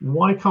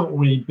 Why can't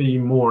we be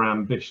more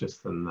ambitious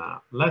than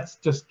that? Let's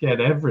just get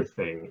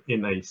everything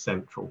in a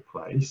central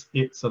place.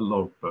 It's a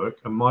logbook,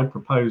 and my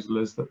proposal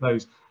is that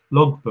those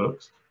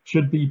logbooks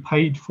should be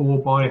paid for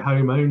by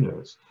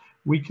homeowners.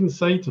 We can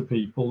say to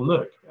people,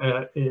 look,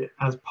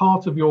 as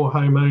part of your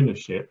home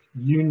ownership,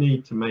 you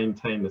need to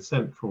maintain a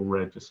central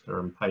register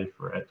and pay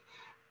for it.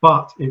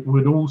 But it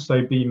would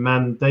also be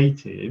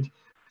mandated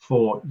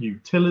for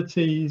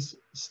utilities,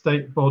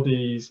 state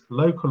bodies,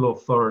 local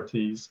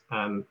authorities,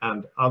 and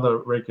other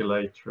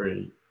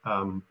regulatory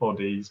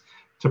bodies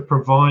to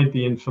provide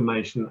the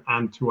information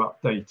and to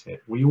update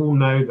it. We all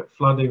know that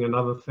flooding and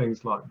other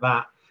things like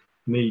that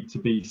need to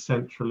be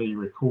centrally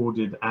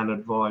recorded and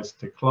advised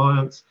to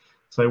clients.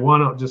 So why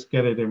not just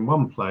get it in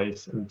one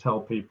place and tell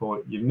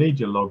people you need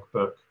your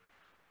logbook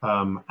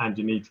and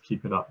you need to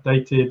keep it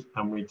updated,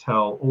 and we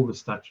tell all the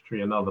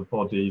statutory and other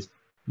bodies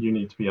you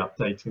need to be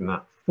updating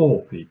that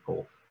for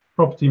people.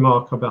 Property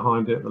Mark are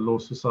behind it, the Law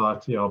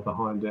Society are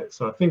behind it.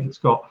 So I think it's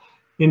got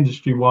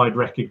industry-wide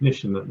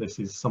recognition that this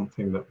is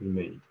something that we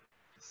need.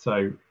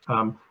 So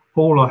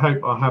Paul, I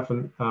hope I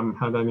haven't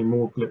had any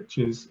more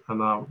glitches,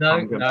 and I'm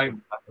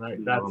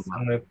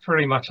we're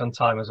pretty much on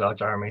time as well,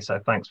 Jeremy, so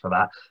thanks for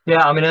that.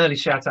 Yeah, I mean, early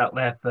shout out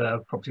there for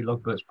property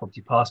logbooks,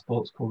 property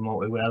passports, call them what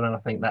we will, and I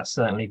think that's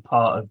certainly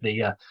part of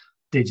the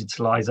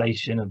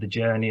digitalization of the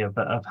journey of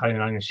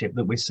home ownership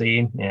that we're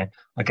seeing. Yeah,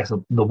 I guess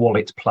the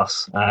wallet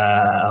plus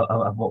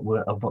of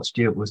what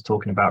Stuart was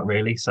talking about,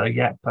 really. So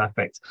yeah,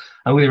 perfect.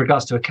 And with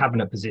regards to a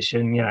cabinet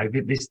position, you know,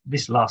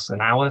 this lasts an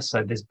hour,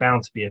 so there's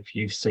bound to be a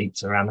few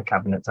seats around the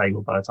cabinet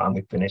table by the time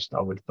we've finished, I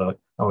would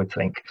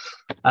think.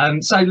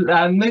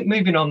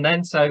 Moving on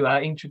then, so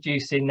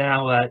introducing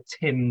now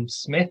Tim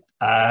Smith,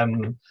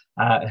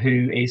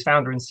 who is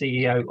founder and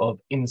CEO of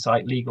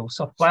Insight Legal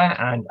Software,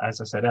 and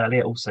as I said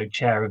earlier, also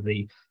chair of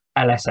the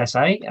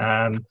LSSA,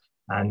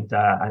 and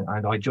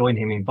I join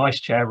him in vice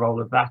chair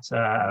role of that,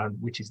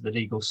 which is the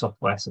Legal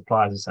Software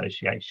Suppliers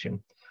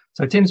Association.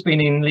 So Tim's been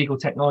in legal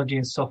technology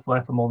and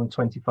software for more than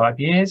 25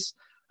 years.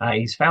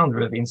 He's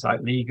founder of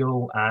Insight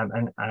Legal,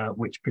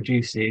 which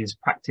produces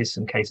practice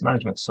and case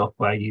management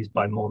software used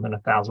by more than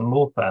 1,000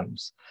 law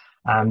firms.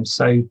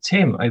 So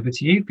Tim, over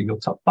to you for your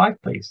top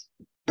 5, please.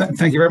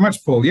 Thank you very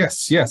much, Paul. Yes.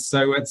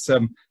 So it's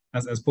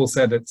as Paul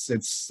said,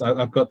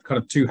 I've got kind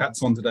of 2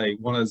 hats on today.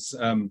 One as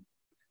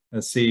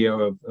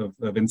CEO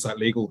of Insight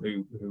Legal,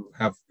 who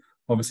have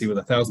obviously with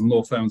 1,000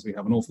 law firms, we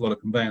have an awful lot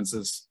of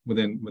conveyancers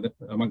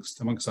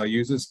amongst our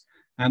users,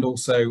 and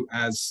also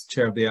as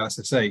chair of the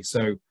LSSA.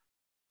 So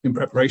in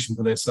preparation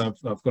for this, I've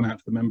gone out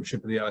to the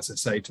membership of the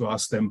LSSA to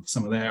ask them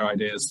some of their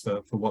ideas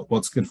for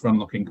what's good for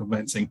unlocking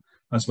conveyancing,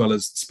 as well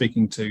as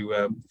speaking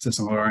to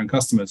some of our own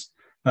customers.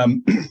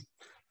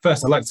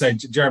 First, I'd like to say,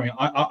 Jeremy,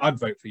 I'd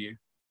vote for you.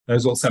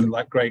 Those all sounded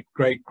like great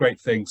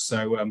things.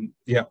 So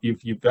yeah,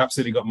 you've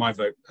absolutely got my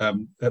vote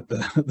at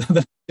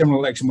the general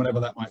election, whenever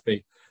that might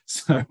be.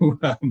 So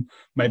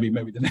maybe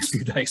the next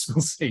few days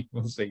we'll see.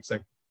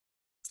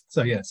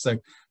 So yeah,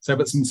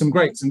 but some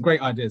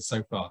great ideas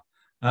so far.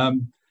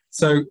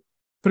 So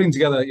putting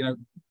together, you know,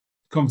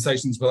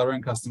 conversations with our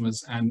own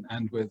customers and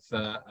with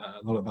a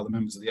lot of other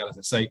members of the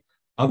LSSA.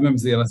 Other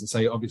members of the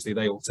LSSA, obviously,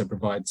 they also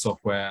provide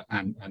software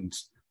and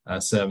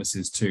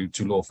services to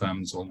law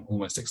firms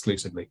almost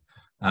exclusively.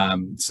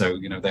 So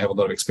you know, they have a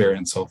lot of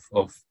experience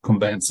of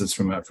conveyancers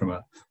from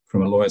a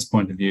lawyer's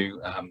point of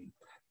view.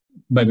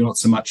 Maybe not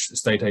so much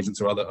estate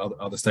agents or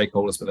other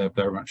stakeholders, but they're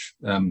very much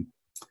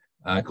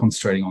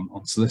concentrating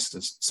on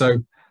solicitors.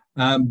 So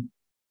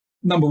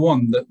number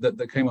one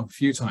that came up a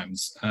few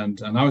times, and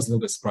I was a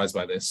little bit surprised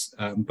by this,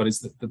 but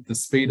is the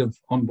speed of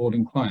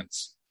onboarding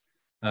clients.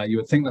 You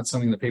would think that's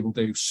something that people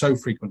do so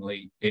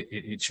frequently,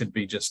 it should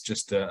be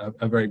just a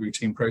very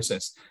routine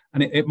process.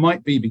 And it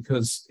might be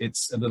because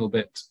it's a little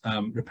bit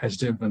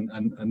repetitive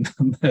and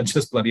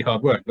just bloody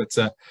hard work.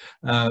 But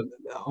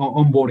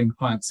onboarding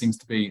clients seems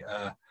to be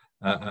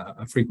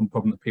a frequent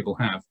problem that people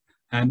have.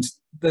 And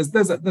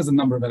there's a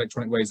number of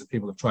electronic ways that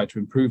people have tried to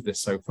improve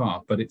this so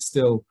far, but it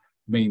still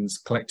means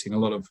collecting a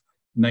lot of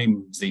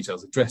name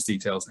details, address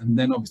details, and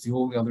then obviously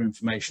all the other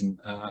information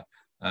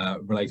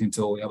relating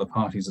to all the other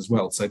parties as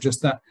well. So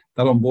just that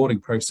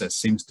onboarding process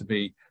seems to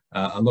be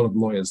a lot of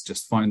lawyers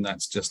just find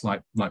that's just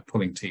like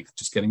pulling teeth,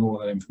 just getting all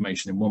that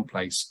information in one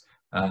place,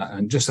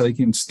 and just so they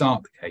can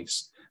start the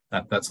case.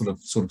 That sort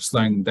of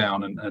slowing them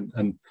down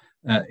and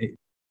it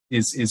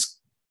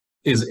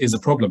is a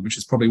problem, which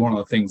is probably one of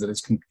the things that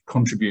is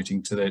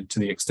contributing to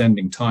the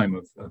extending time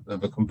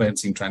of a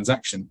conveyancing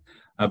transaction,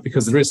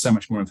 because there is so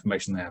much more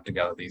information they have to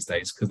gather these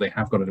days, because they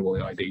have got to do all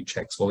the ID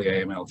checks, all the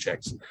AML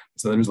checks.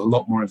 So there is a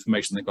lot more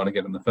information they've got to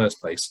get in the first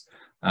place,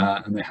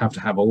 and they have to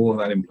have all of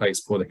that in place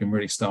before they can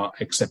really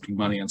start accepting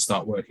money and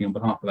start working on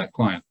behalf of that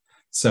client.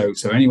 So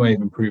any way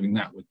of improving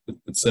that would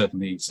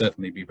certainly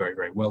be very,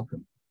 very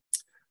welcome.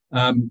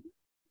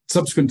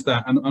 Subsequent to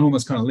that, and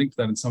almost kind of linked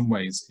to that in some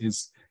ways,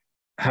 is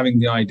having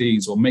the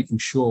IDs, or making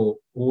sure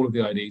all of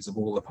the IDs of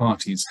all the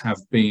parties have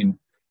been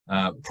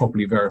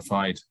properly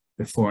verified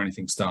before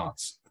anything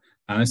starts.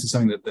 And this is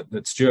something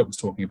that Stuart was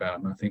talking about,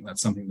 and I think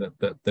that's something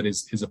that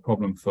is a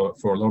problem for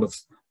a lot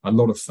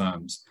of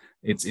firms.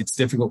 It's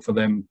difficult for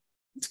them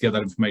to get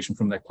that information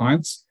from their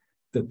clients.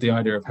 The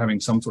idea of having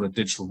some sort of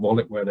digital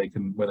wallet where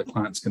the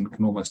clients can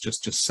almost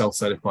just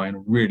self-certify in a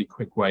really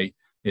quick way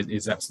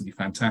is absolutely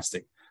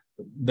fantastic.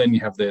 But then you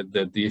have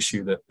the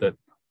issue that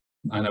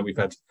I know we've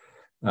had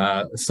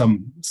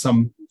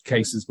some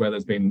cases where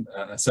there's been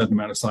a certain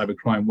amount of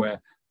cybercrime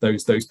where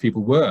those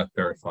people were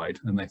verified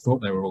and they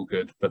thought they were all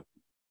good, but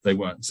they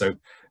weren't. So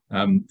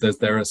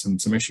there are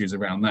some issues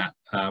around that,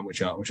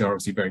 which are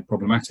obviously very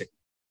problematic.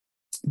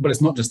 But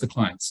it's not just the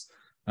clients.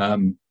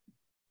 The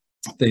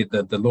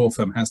law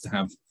firm has to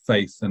have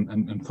faith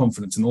and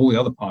confidence in all the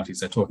other parties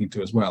they're talking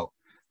to as well.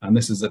 And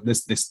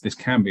this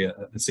can be a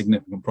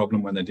significant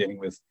problem when they're dealing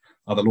with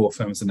other law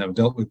firms they've never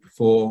dealt with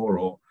before,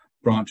 or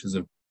branches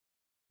of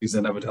these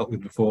they've never dealt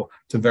with before,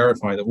 to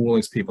verify that all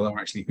those people are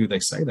actually who they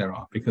say they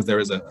are, because there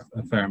is a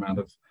fair amount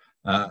of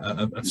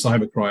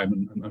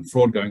cybercrime and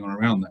fraud going on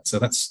around that. So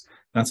that's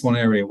one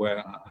area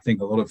where I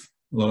think a lot of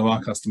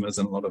our customers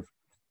and a lot of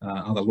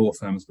other law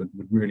firms would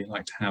really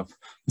like to have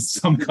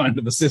some kind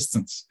of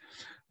assistance.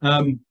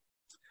 The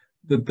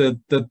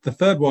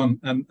third one,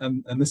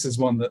 and this is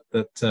one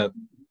that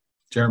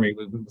Jeremy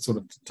was sort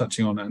of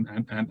touching on,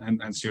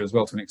 and Stuart as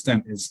well to an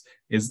extent, is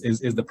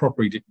the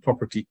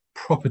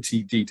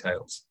property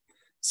details.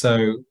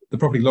 So the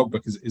property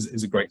logbook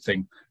is a great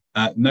thing.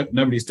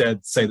 Nobody's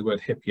dared say the word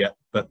HIP yet,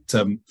 but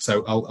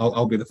so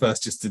I'll be the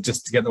first just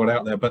to get the word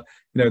out there. But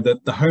you know,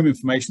 the home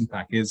information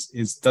pack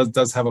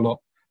does have a lot.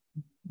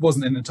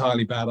 Wasn't an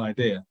entirely bad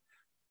idea,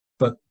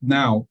 but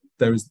now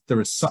there is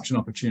such an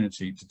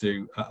opportunity to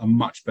do a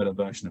much better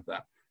version of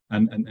that.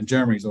 And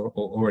Jeremy's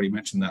already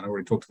mentioned that. I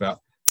already talked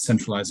about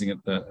centralizing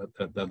at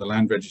the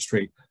land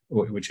registry,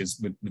 which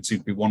would seem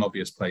to be one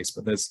obvious place.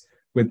 But there's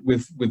with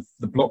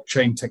the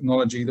blockchain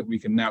technology that we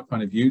can now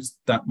kind of use,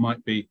 that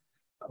might be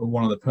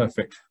one of the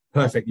perfect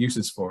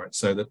uses for it,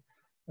 so that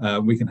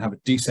we can have a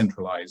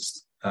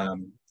decentralized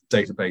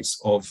database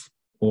of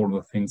all of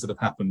the things that have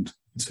happened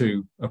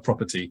to a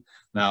property.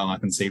 Now I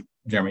can see,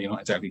 Jeremy, you're not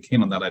exactly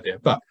keen on that idea,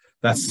 but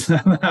that's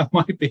it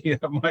might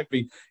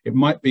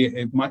be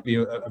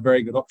a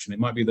very good option. It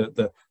might be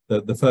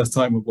the first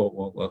time,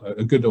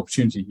 a good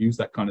opportunity to use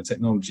that kind of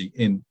technology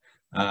in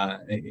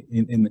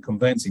the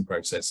conveyancing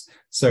process.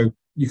 So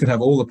you could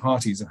have all the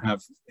parties that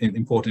have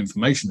important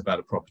information about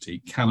a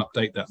property can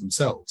update that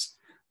themselves.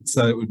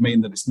 So it would mean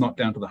that it's not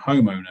down to the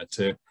homeowner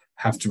to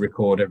have to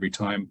record every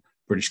time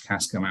British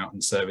Gas come out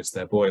and service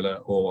their boiler,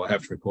 or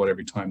have to record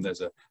every time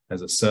there's a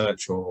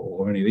search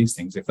or any of these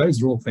things. If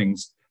those are all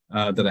things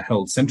that are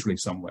held centrally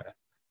somewhere,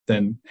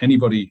 then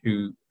anybody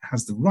who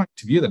has the right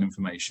to view that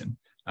information,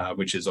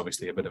 which is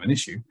obviously a bit of an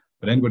issue,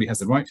 but anybody has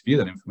the right to view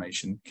that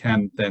information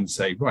can then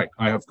say, right,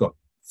 I have got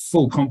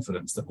full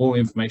confidence that all the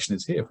information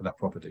is here for that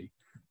property,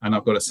 and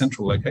I've got a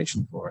central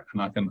location for it,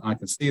 and I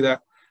can see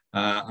that,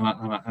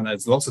 and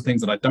there's lots of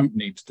things that I don't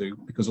need to do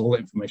because all the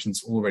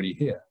information's already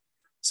here.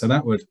 So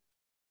that would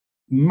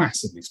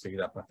massively speed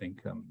up, I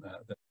think,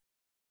 the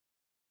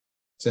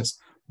process.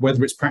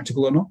 Whether it's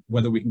practical or not,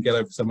 whether we can get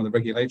over some of the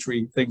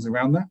regulatory things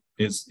around that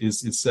is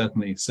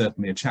certainly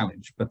a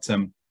challenge. But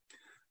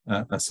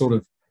a sort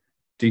of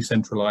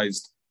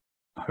decentralized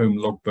home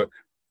logbook,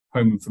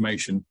 home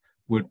information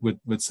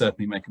would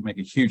certainly make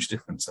a huge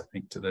difference, I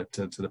think, to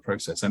the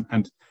process.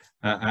 And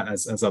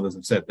as others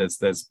have said,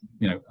 there's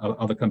you know,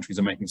 other countries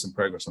are making some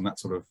progress on that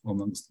sort of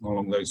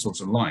along those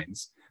sorts of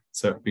lines.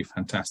 So it'd be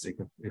fantastic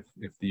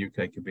if the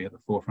UK could be at the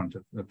forefront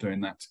of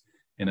doing that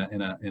in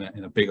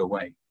a bigger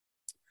way.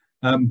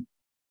 One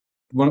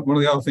of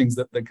the other things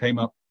that came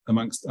up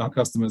amongst our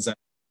customers at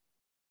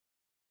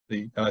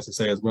the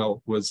LSSA as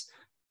well was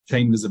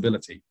chain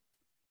visibility,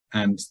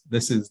 and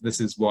this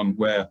is one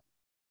where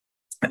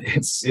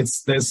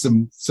there's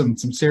some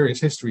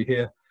serious history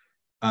here.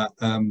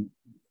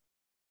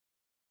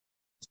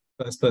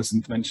 First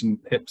person to mention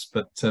HIPs,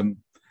 but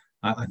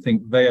I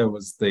think VEA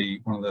was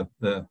one of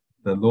the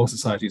Law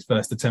Society's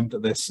first attempt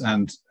at this,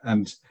 and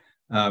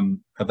that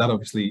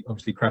obviously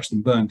crashed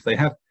and burned. They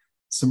had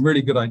some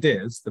really good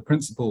ideas. The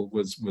principle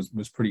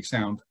was pretty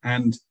sound,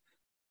 and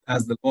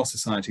as the Law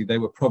Society, they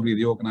were probably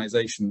the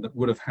organisation that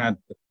would have had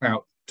the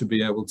clout to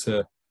be able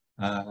to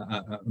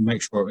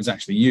make sure it was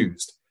actually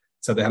used.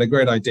 So they had a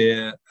great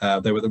idea.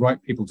 They were the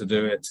right people to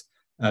do it.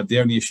 The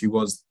only issue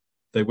was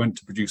they went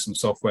to produce some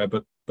software,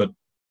 but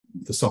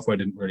the software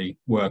didn't really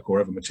work or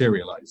ever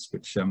materialise,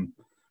 which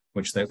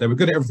they were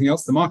good at everything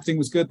else. The marketing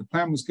was good, the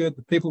plan was good,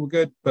 the people were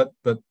good, but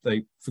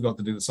they forgot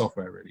to do the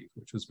software really,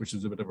 which was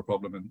a bit of a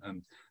problem,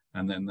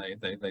 and then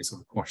they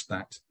sort of quashed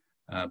that.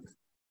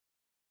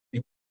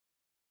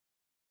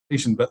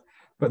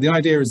 But the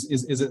idea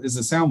is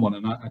a sound one,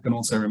 and I can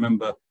also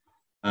remember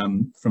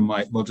from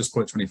my, well, just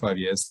call it 25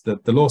 years,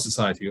 the Law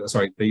Society,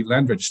 the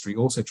Land Registry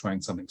also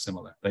trying something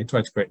similar. They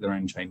tried to create their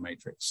own chain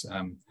matrix.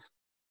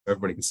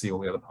 Everybody can see all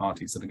the other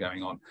parties that are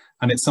going on,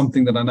 and it's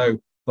something that I know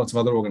lots of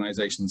other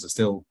organisations are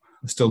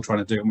still trying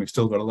to do, and we've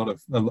still got a lot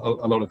of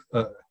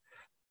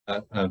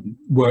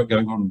work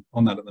going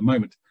on that at the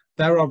moment.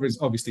 There are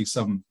obviously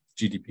some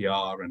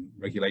GDPR and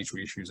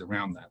regulatory issues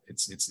around that.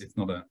 It's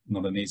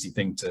not an easy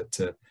thing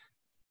to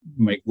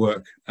make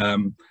work,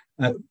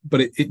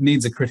 but it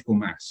needs a critical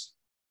mass.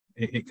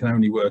 It can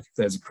only work if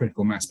there's a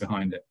critical mass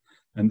behind it,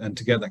 and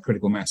to get that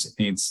critical mass, it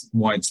needs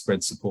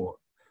widespread support.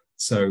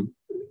 So,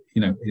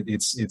 you know,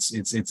 it's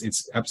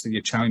absolutely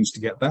a challenge to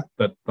get that,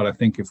 but I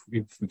think if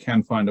we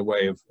can find a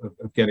way of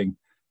getting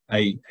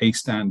a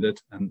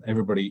standard and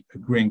everybody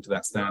agreeing to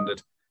that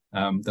standard,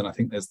 then I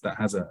think that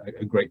has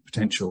a great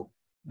potential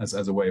as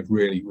a way of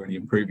really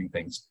improving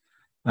things.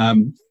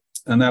 And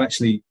that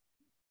actually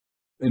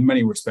in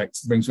many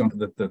respects brings me on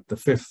to the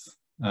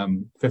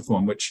fifth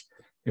one, which,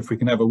 if we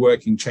can have a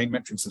working chain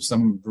metrics of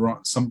some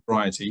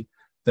variety,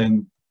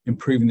 then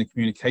improving the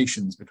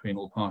communications between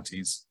all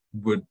parties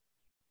would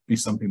be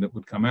something that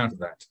would come out of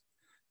that.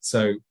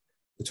 So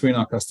between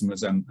our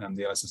customers and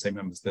the LSSA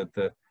members,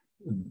 a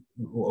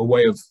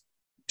way of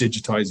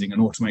digitizing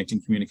and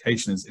automating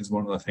communication is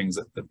one of the things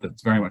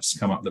that's very much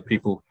come up, that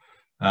people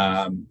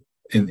in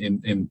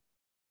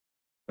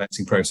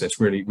conveyancing process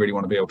really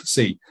want to be able to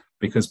see,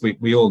 because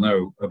we all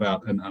know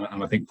about, and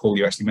I think, Paul,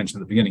 you actually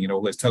mentioned at the beginning,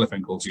 all those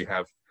telephone calls you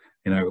have,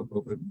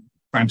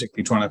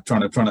 frantically trying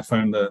to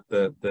phone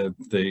the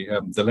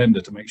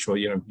lender to make sure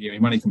your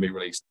money can be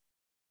released.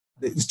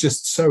 It's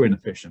just so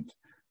inefficient.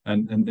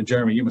 And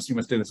Jeremy, you must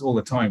do this all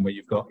the time, where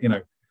you've got,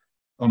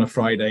 on a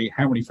Friday,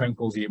 how many phone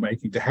calls are you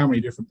making to how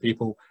many different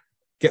people?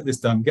 Get this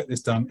done.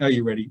 Are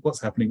you ready?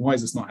 What's happening? Why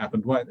has this not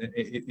happened? Why?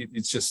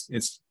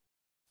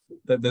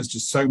 There's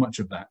just so much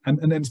of that, and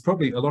then it's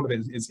probably a lot of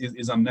it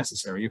is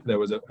unnecessary. If there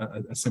was a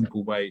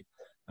simple way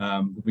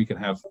we could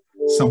have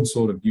some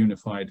sort of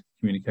unified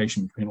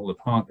communication between all the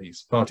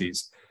parties,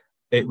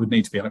 it would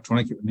need to be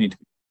electronic. It would need to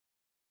be,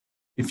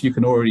 if you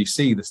can already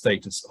see the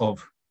status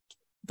of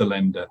the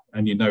lender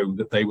and you know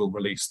that they will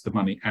release the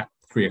money at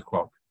 3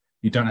 o'clock,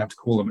 you don't have to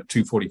call them at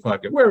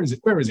 2:45. Go, where is it?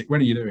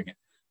 When are you doing it?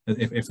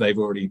 If they've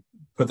already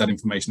put that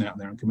information out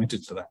there and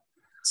committed to that.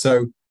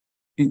 So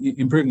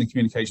improving the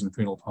communication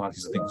between all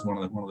parties, I think, is one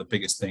of the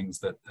biggest things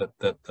that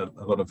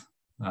a lot of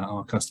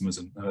our customers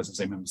and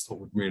LSSA members thought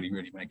would really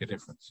make a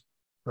difference.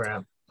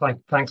 Brilliant.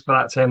 Thanks for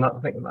that, Tim. I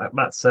think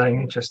that's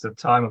in interest of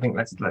time. I think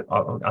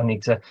I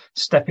need to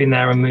step in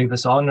there and move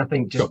us on. I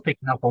think just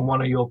picking up on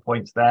one of your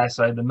points there.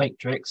 So the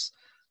Matrix,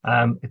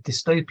 a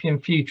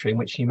dystopian future in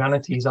which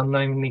humanity is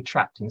unknowingly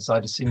trapped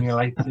inside a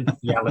simulated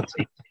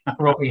reality.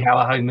 Probably how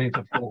a home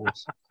mover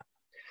falls.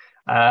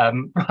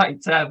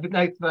 With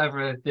no further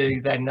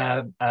ado, then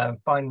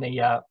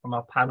finally from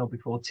our panel,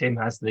 before Tim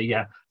has the,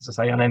 as I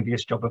say,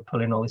 unenvious job of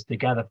pulling all this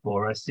together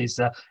for us, is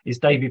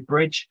David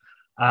Bridge.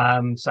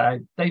 So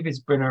David's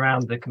been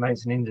around the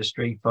conveyancing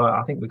industry for,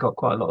 I think we've got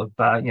quite a lot of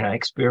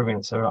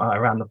experience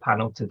around the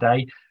panel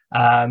today.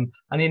 And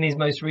in his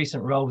most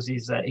recent roles,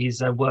 he's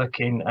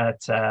working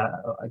at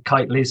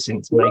Kiteleys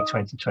since May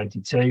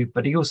 2022,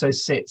 but he also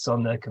sits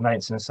on the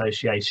Conveyancing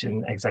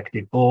Association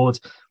Executive Board,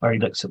 where he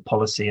looks at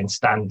policy and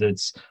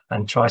standards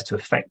and tries to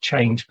affect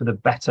change for the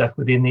better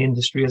within the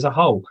industry as a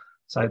whole.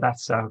 So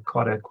that's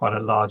quite a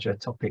larger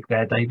topic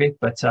there, David.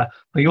 But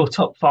for your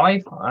top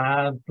 5,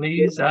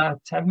 please,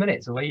 10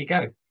 minutes, away you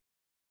go.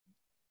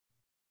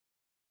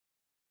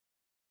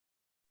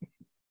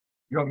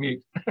 You're on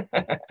mute.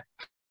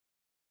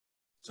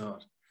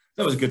 Start.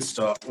 That was a good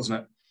start,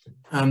 wasn't it?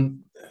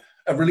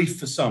 A relief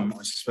for some,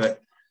 I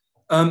suspect.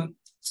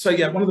 So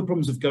yeah, one of the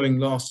problems of going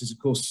last is, of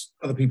course,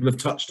 other people have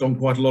touched on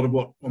quite a lot of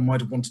what one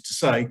might have wanted to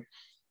say.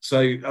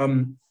 So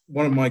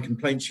one of my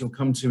complaints you'll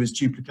come to is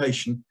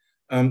duplication.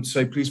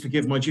 So please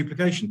forgive my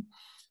duplication.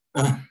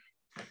 So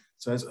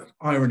there's an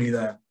irony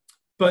there.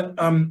 But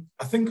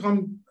I think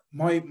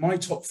my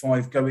top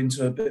 5 go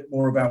into a bit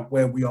more about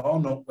where we are,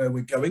 not where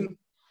we're going,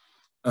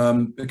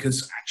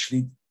 because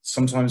actually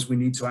sometimes we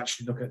need to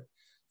actually look at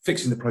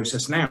fixing the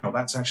process now.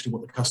 That's actually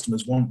what the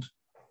customers want,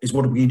 is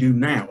what do we do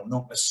now,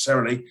 not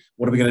necessarily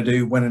what are we going to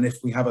do when and if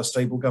we have a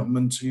stable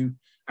government who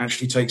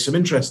actually takes some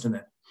interest in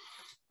it.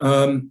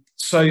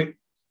 So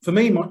for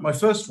me, my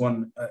first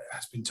one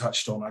has been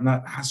touched on, and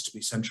that has to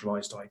be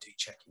centralised ID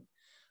checking.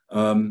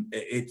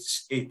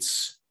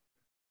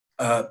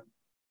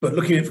 But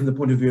looking at it from the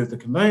point of view of the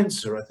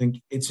conveyancer, I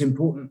think it's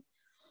important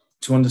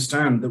to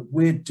understand that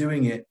we're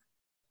doing it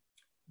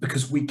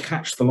because we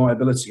catch the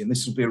liability, and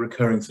this will be a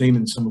recurring theme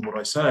in some of what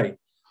I say.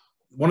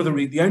 One of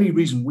the only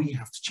reason we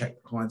have to check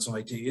the client's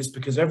ID is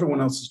because everyone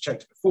else has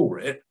checked it before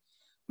it,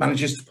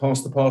 manages to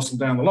pass the parcel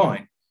down the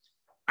line.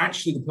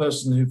 Actually, the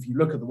person who, if you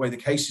look at the way the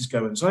cases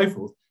go and so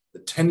forth,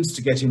 that tends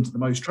to get into the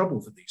most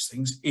trouble for these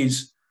things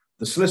is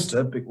the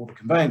solicitor or the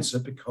conveyancer,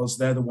 because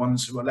they're the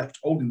ones who are left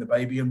holding the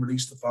baby and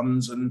release the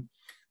funds and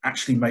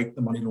actually make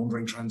the money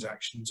laundering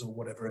transactions or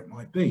whatever it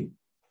might be.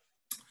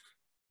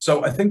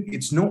 So I think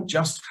it's not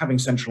just having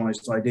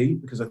centralized ID,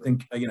 because I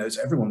think, as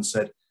everyone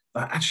said,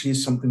 that actually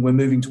is something we're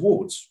moving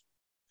towards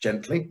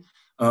gently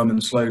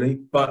and slowly,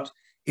 but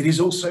it is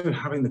also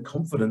having the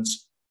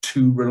confidence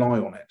to rely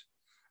on it.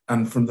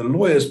 And from the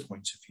lawyer's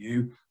point of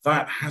view,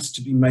 that has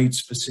to be made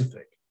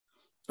specific,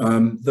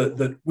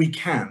 that we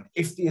can,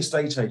 if the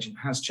estate agent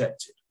has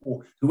checked it,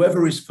 or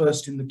whoever is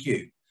first in the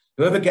queue,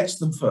 whoever gets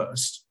them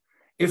first,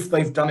 if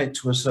they've done it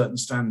to a certain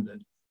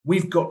standard,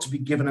 we've got to be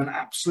given an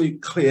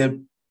absolute clear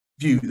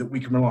view that we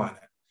can rely on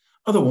it.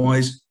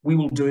 Otherwise, we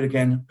will do it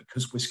again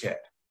because we're scared,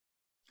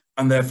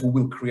 and therefore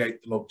we'll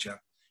create the logjam.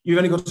 You've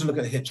only got to look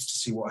at HIPS to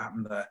see what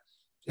happened there.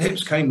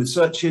 HIPS came with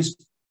searches.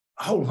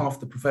 A whole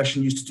half the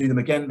profession used to do them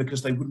again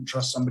because they wouldn't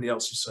trust somebody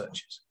else's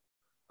searches.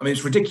 I mean,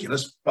 it's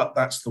ridiculous, but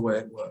that's the way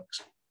it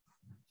works.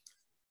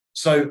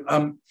 So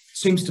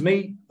seems to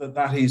me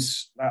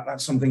that's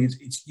something,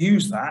 it's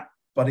used that,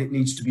 but it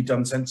needs to be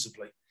done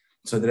sensibly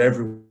so that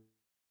everyone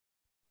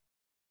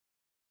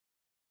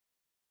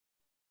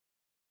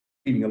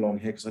speeding along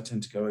here because I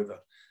tend to go over.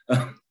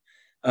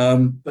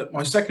 But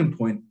my second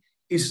point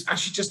is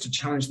actually just to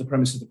challenge the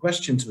premise of the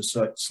question to a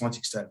slight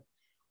extent.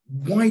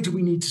 Why do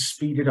we need to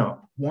speed it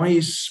up? Why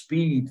is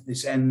speed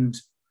this end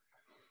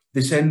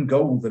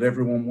goal that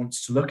everyone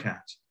wants to look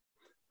at?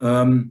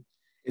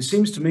 It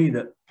seems to me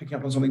that, picking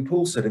up on something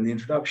Paul said in the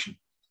introduction,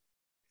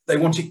 they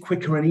want it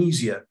quicker and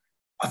easier.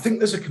 I think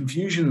there's a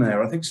confusion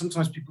there. I think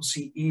sometimes people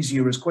see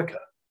easier as quicker.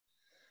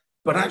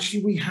 But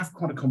actually, we have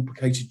quite a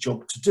complicated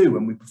job to do,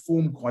 and we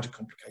perform quite a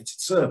complicated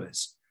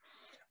service.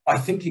 I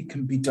think it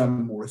can be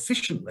done more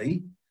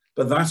efficiently,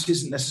 but that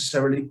isn't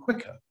necessarily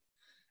quicker.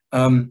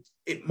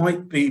 It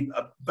might be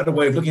a better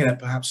way of looking at it,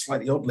 perhaps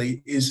slightly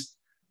oddly, is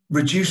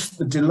reduce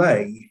the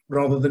delay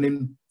rather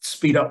than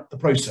speed up the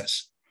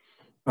process.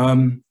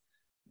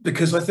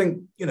 Because I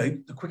think, you know,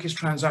 the quickest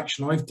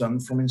transaction I've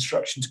done from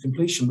instruction to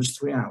completion was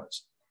 3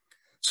 hours.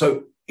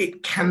 So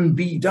it can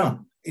be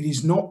done. It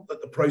is not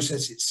that the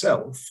process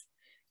itself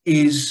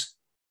is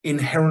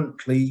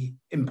inherently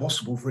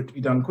impossible for it to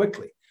be done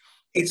quickly.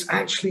 It's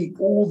actually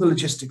all the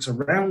logistics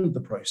around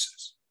the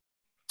process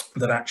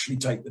that actually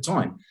take the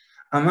time.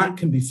 And that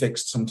can be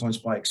fixed sometimes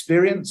by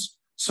experience,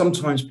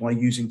 sometimes by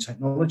using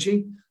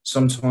technology,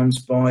 sometimes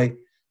by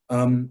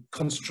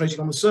concentrating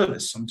on the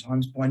service,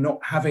 sometimes by not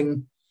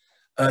having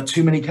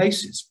too many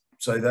cases.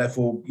 So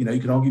therefore, you know,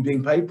 you can argue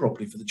being paid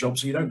properly for the job,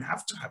 so you don't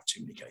have to have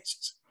too many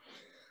cases.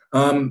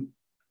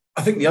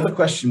 I think the other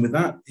question with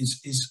that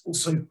is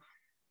also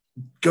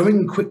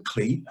going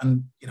quickly.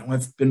 And, you know,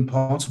 I've been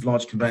part of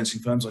large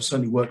conveyancing firms. I've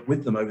certainly worked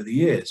with them over the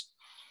years.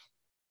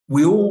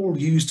 We all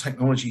use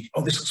technology.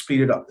 Oh, this will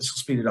speed it up. This will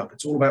speed it up.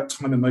 It's all about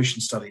time and motion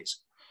studies.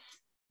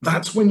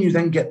 That's when you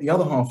then get the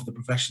other half of the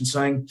profession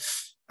saying,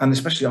 and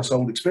especially us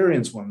old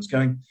experienced ones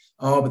going,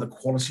 oh, but the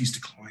quality's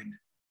declined.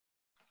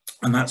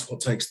 And that's what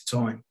takes the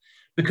time.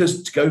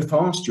 Because to go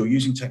fast, you're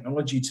using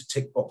technology to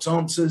tick box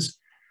answers.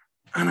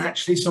 And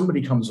actually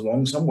somebody comes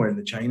along somewhere in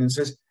the chain and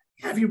says,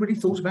 yeah, have you really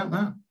thought about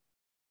that?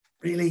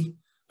 Really?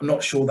 I'm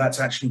not sure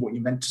that's actually what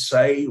you meant to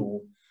say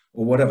or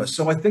whatever.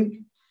 So I think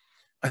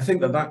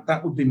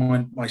that would be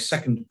my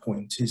second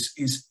point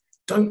is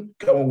don't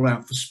go all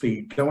out for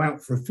speed, go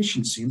out for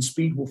efficiency, and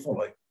speed will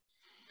follow.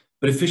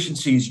 But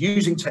efficiency is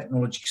using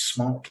technology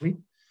smartly.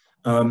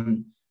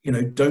 You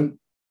know, don't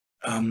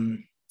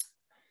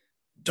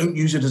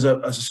use it as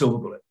a silver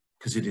bullet,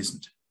 because it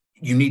isn't.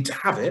 You need to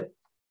have it,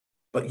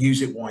 but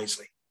use it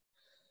wisely.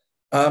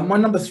 My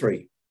number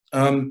three,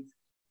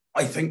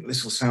 I think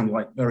this will sound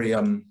like very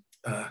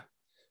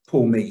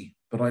poor me,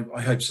 but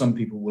I hope some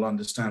people will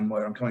understand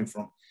where I'm coming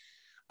from.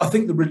 I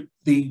think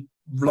the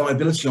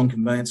reliability on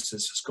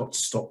conveyancers has got to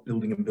stop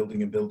building and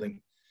building and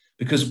building,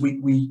 because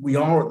we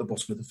are at the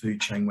bottom of the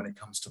food chain when it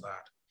comes to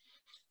that.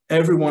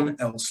 Everyone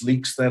else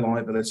leaks their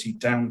liability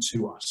down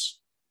to us.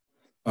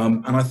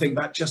 And I think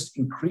that just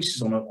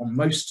increases on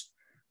most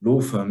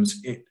law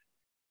firms. It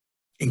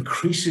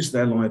increases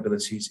their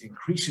liabilities,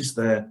 increases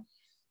the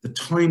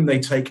time they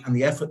take and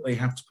the effort they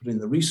have to put in,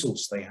 the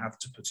resource they have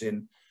to put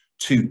in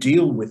to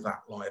deal with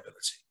that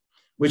liability,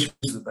 which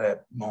means that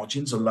their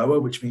margins are lower,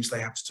 which means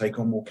they have to take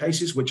on more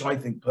cases, which I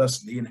think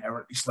personally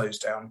inherently slows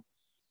down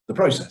the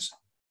process.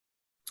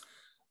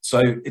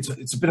 So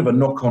it's a bit of a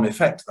knock-on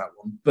effect, that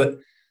one. But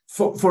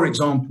for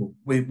example,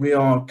 we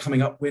are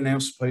coming up, we're now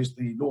supposed,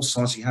 the Law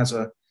Society has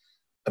a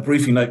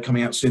briefing note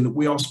coming out soon that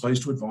we are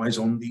supposed to advise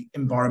on the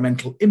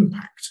environmental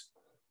impact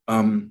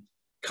going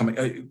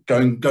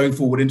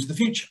forward into the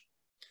future.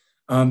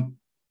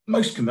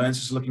 Most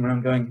conveyancers are looking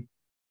around going,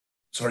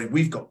 sorry,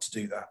 we've got to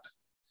do that.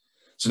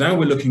 So now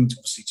we're looking to,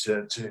 obviously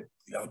to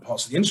the other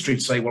parts of the industry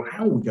to say, well,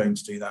 how are we going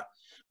to do that?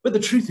 But the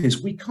truth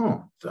is we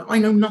can't. I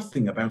know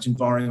nothing about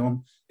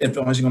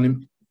advising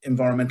on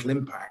environmental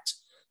impact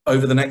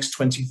over the next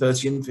 20,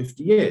 30 and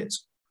 50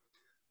 years.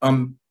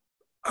 And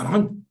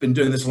I've been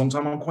doing this a long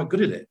time. I'm quite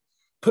good at it.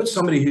 Put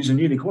somebody who's a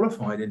newly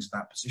qualified into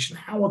that position.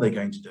 How are they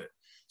going to do it?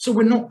 So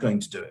we're not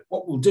going to do it.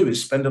 What we'll do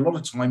is spend a lot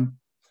of time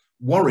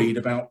worried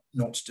about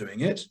not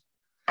doing it.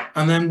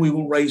 And then we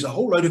will raise a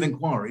whole load of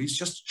inquiries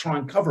just to try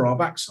and cover our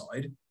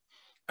backside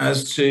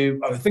as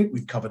to, I think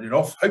we've covered it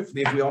off.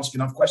 Hopefully, if we ask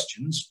enough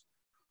questions,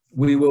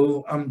 we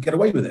will get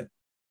away with it.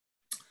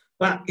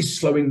 That is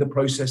slowing the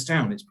process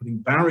down. It's putting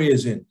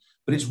barriers in,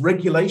 but it's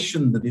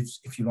regulation that,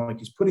 if you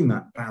like, is putting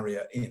that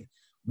barrier in.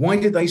 Why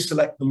did they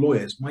select the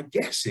lawyers? My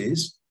guess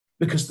is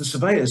because the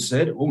surveyors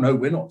said, oh, no,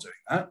 we're not doing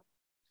that.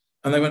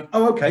 And they went,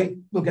 oh, okay,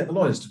 we'll get the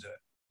lawyers to do it.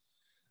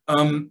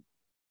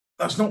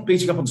 That's not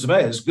beating up on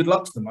surveyors. Good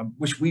luck to them. I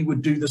wish we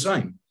would do the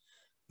same.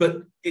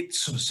 But it's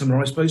sort of similar,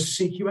 I suppose,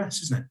 to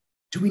CQS, isn't it?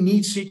 Do we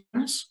need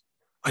CQS?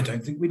 I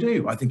don't think we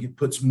do. I think it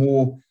puts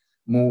more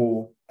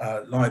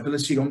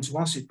liability onto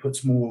us. It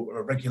puts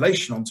more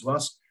regulation onto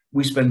us.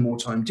 We spend more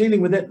time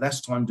dealing with it, less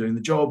time doing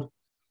the job.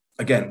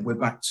 Again, we're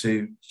back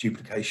to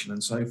duplication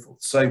and so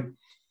forth. So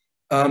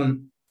I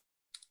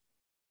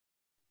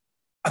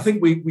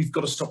think we've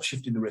got to stop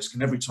shifting the risk.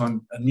 And every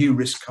time a new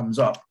risk comes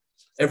up,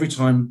 every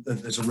time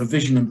there's a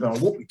revision in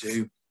what we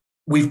do,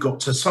 we've got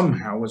to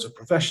somehow, as a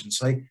profession,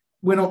 say,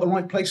 we're not the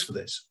right place for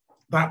this.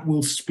 That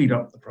will speed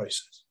up the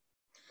process.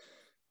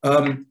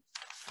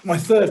 My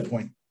third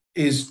point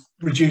is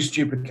reduce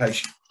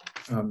duplication.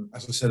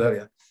 As I said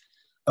earlier,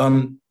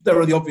 there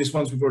are the obvious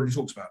ones we've already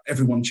talked about,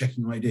 everyone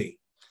checking ID.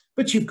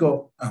 But you've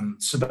got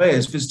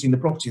surveyors visiting the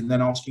property and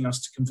then asking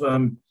us to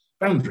confirm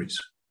boundaries.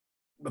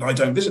 But I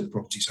don't visit the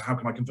property, so how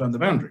can I confirm the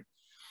boundary?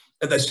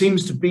 There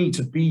seems to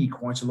be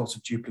quite a lot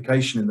of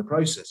duplication in the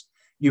process.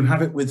 You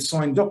have it with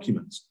signed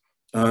documents.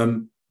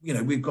 You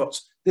know, we've got,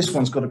 this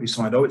one's got to be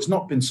signed. Oh, it's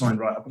not been signed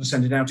right. I've got to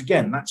send it out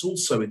again. That's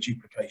also a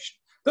duplication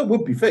that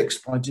would be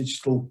fixed by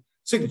digital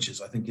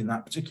signatures, I think, in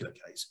that particular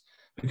case,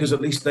 because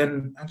at least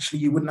then actually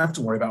you wouldn't have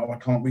to worry about, oh, I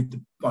can't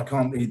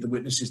read the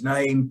witness's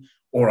name,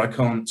 or I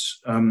can't,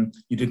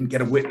 you didn't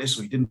get a witness,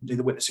 or you didn't do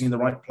the witnessing in the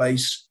right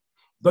place.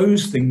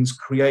 Those things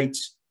create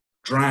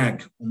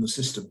drag on the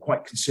system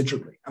quite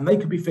considerably, and they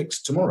could be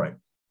fixed tomorrow.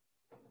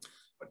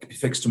 It could be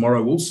fixed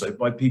tomorrow also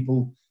by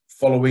people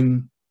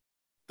following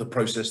the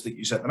process that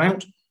you set them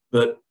out,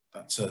 but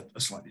that's a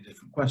slightly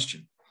different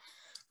question.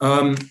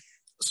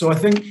 So I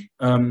think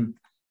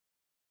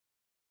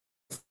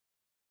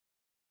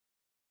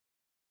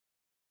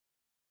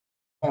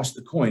pass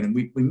the coin, and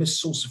we miss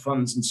source of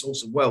funds and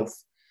source of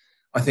wealth,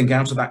 I think,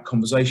 out of that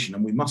conversation,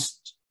 and we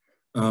mustn't,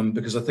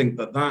 because I think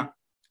that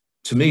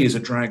to me is a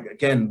drag,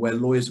 again, where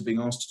lawyers are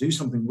being asked to do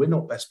something we're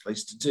not best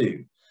placed to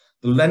do.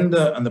 The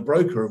lender and the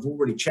broker have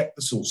already checked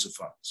the source of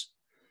funds.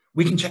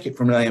 We can check it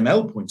from an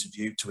AML point of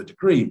view to a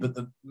degree, but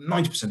the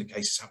 90% of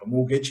cases have a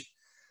mortgage.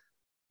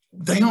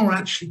 They are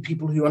actually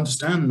people who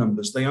understand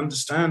numbers. They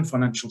understand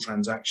financial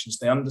transactions.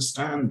 They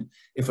understand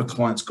if a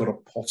client's got a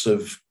pot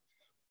of,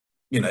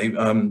 you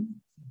know,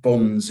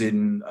 bonds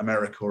in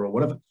America or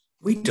whatever.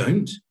 We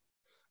don't.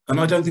 And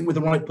I don't think we're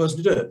the right person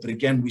to do it. But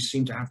again, we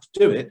seem to have to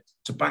do it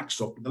to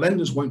backstop. The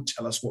lenders won't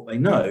tell us what they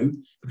know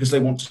because they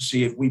want to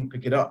see if we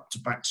pick it up to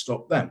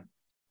backstop them.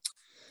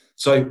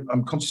 So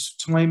I'm conscious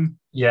of time.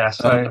 Yeah,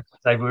 so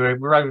Dave,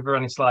 we're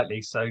overrunning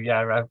slightly. So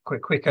yeah,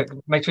 quick,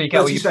 make sure you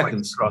get all your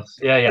points across.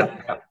 Yeah.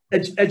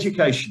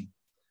 Education,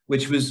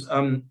 which was,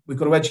 we've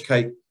got to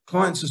educate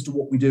clients as to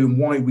what we do and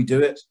why we do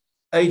it.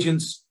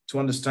 Agents to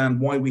understand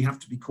why we have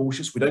to be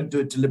cautious. We don't do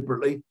it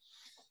deliberately.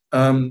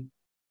 Don't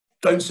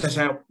set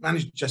out,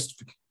 manage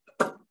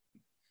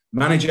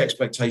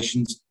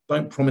expectations,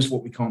 don't promise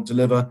what we can't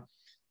deliver,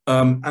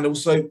 and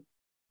also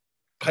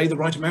pay the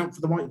right amount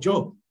for the right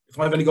job. If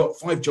I've only got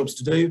 5 jobs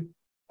to do,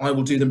 I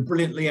will do them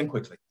brilliantly and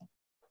quickly.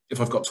 If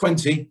I've got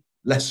 20,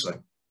 less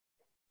so.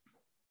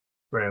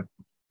 Brilliant.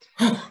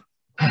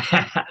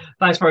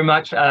 Thanks very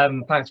much.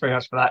 Thanks very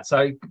much for that.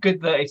 So good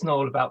that it's not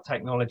all about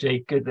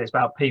technology. Good that it's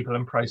about people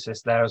and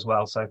process there as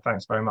well. So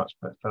thanks very much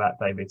for that,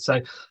 David.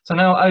 So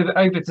now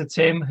over to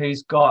Tim,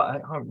 who's got,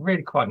 I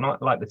really quite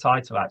like the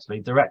title actually,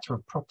 Director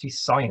of Property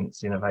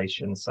Science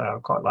Innovation. So I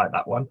quite like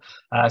that one.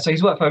 So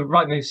he's worked for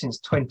Rightmove since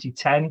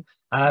 2010.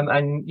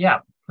 And yeah,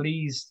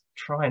 please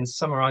try and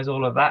summarize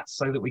all of that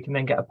so that we can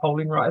then get a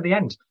polling right at the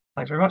end.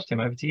 Thanks very much, Tim.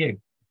 Over to you.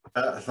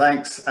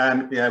 Thanks,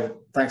 and yeah,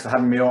 thanks for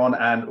having me on,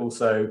 and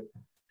also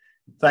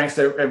thanks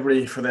to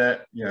everybody for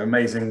their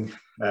amazing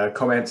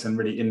comments and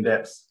really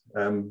in-depth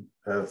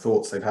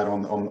thoughts they've had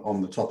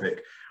on the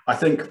topic. I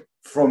think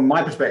from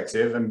my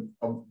perspective, and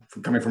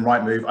from coming from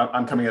Rightmove,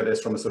 I'm coming at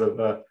this from a sort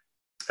of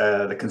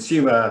the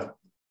consumer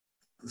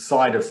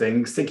side of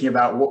things, thinking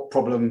about what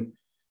problem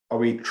are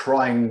we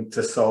trying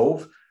to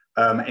solve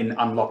in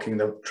unlocking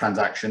the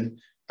transaction.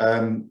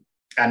 And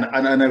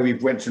I know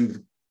we've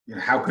mentioned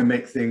how can we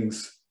make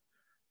things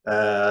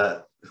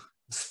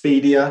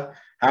speedier,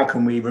 how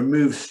can we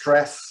remove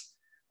stress,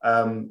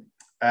 and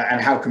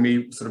how can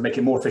we sort of make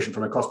it more efficient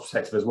from a cost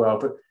perspective as well.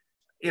 But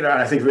and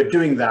I think if we're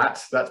doing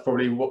that, that's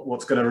probably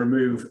what's going to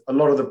remove a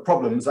lot of the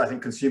problems I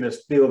think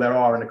consumers feel there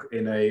are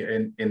in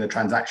the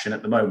transaction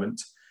at the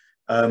moment.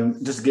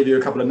 Just to give you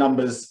a couple of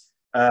numbers,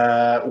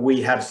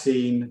 we have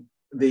seen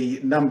the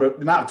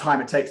amount of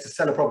time it takes to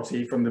sell a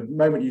property from the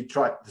moment you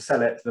try to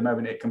sell it to the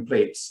moment it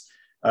completes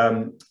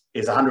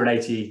is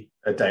 180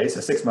 days,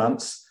 so 6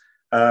 months.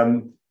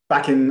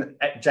 Back in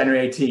January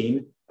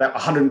 18, that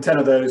 110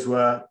 of those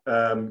were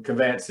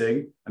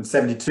conveyancing, and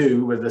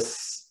 72 were the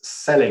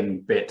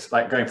selling bit,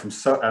 like going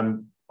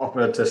from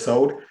offer to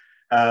sold,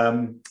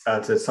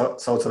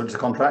 sold subject to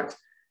contract.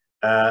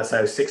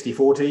 So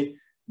 60-40.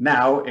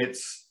 Now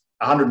it's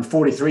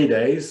 143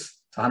 days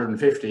to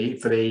 150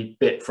 for the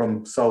bit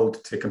from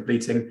sold to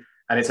completing,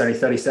 and it's only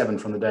 37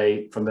 from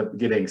the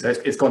beginning. So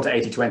it's gone to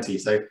 80-20.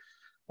 So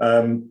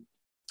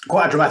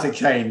quite a dramatic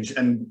change,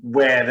 and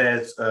where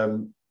there's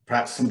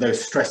perhaps some of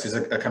those stresses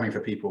are coming for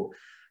people.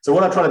 So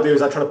what I try to do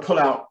is I try to pull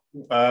out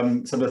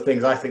some of the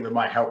things I think that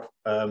might help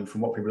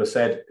from what people have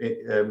said,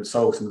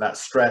 solve some of that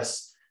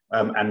stress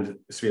and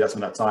speed up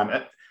some of that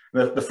time.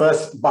 The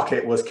first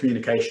bucket was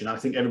communication. I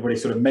think everybody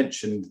sort of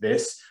mentioned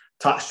this,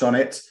 touched on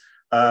it,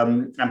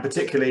 and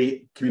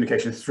particularly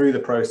communication through the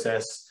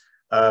process.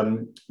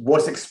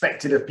 What's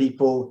expected of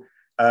people.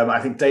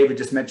 I think David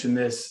just mentioned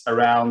this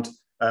around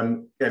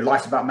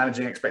life's about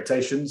managing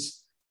expectations.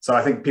 So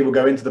I think people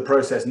go into the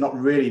process not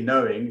really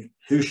knowing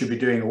who should be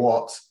doing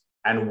what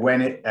and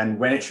when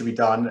it should be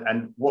done,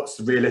 and what's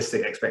the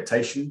realistic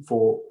expectation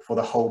for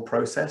the whole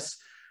process.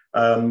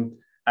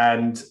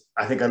 And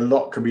I think a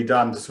lot can be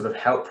done to sort of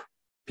help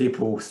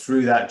people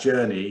through that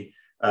journey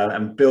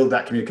and build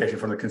that communication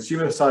from the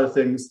consumer side of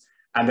things,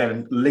 and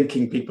then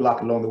linking people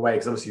up along the way,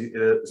 because obviously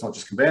it's not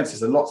just conveyancers,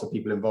 there's lots of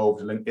people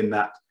involved in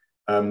that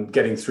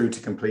getting through to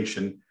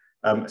completion.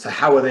 So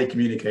how are they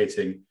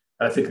communicating?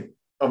 I think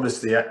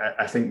obviously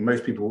I think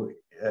most people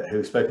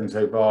who've spoken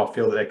so far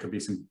feel that there could be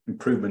some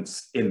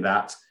improvements in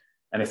that,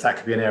 and if that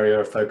could be an area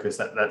of focus,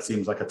 that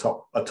seems like a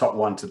top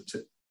one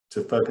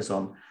to focus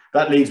on.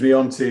 That leads me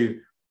on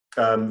to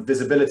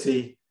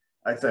visibility.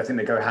 I think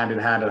they go hand in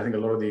hand, and I think a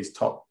lot of these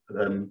top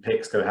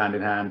picks go hand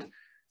in hand.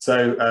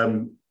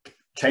 So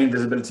chain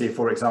visibility,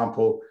 for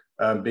example,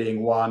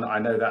 being one. I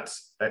know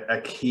that's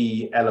a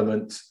key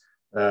element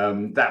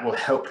that will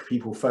help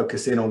people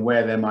focus in on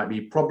where there might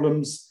be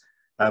problems.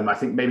 I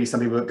think maybe some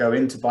people that go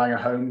into buying a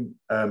home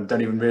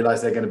don't even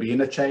realize they're going to be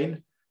in a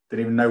chain, don't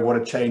even know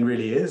what a chain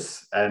really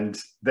is, and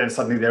then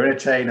suddenly they're in a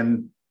chain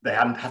and they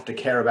have to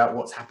care about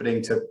what's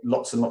happening to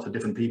lots and lots of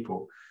different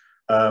people.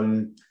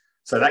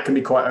 So that can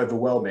be quite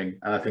overwhelming,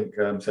 and I think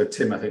so.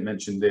 Tim, I think,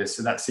 mentioned this,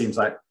 and that seems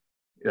like,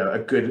 you know,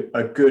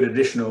 a good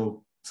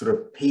additional sort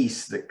of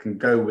piece that can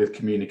go with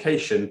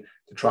communication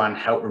to try and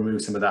help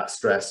remove some of that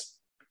stress.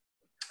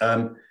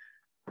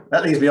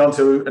 That leads me on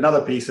to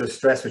another piece of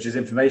stress, which is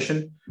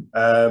information.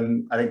 I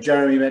think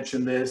Jeremy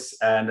mentioned this,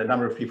 and a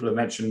number of people have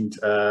mentioned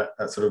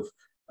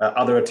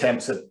other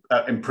attempts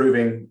at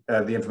improving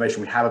the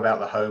information we have about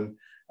the home,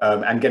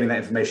 and getting that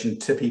information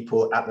to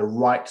people at the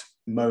right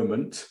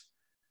moment,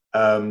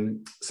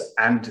 and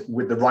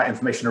with the right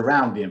information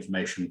around the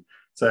information.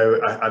 So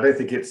I don't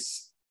think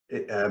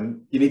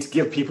you need to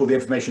give people the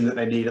information that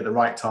they need at the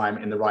right time,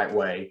 in the right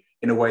way,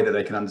 in a way that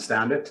they can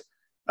understand it.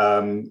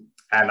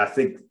 And I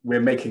think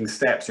we're making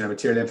steps. You know,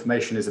 material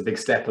information is a big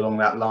step along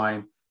that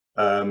line,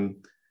 and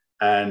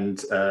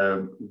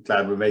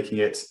glad we're making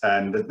it.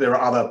 And there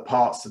are other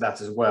parts to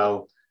that as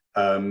well.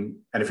 And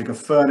if we can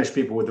furnish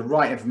people with the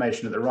right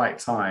information at the right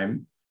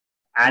time,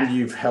 and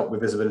you've helped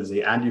with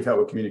visibility, and you've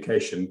helped with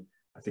communication,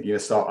 I think you're going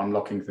to start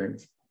unlocking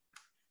things.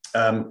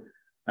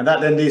 And that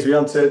then leads me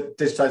on to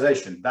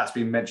digitization. That's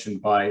been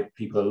mentioned by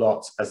people a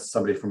lot. As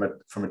somebody from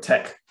a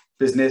tech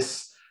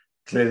business,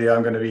 clearly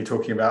I'm going to be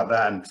talking about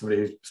that, and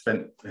somebody who's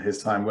spent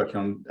his time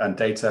working on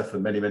data for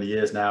many, many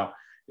years now.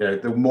 You know,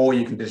 the more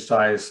you can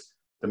digitize,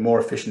 the more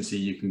efficiency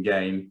you can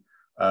gain.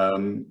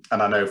 And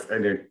I know,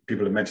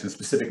 people have mentioned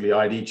specifically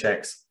ID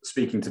checks.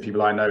 Speaking to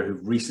people I know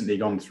who've recently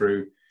gone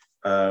through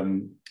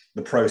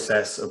the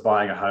process of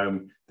buying a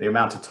home, the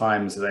amount of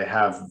times that they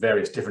have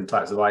various different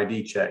types of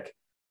ID check,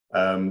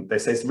 they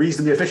say it's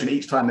reasonably efficient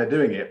each time they're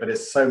doing it, but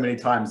it's so many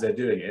times they're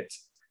doing it.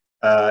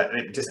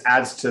 It just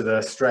adds to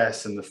the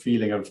stress and the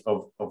feeling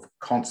of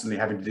constantly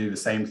having to do the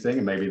same thing.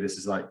 And maybe this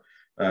is like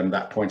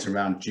that point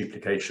around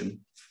duplication,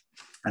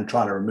 and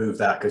trying to remove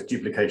that, because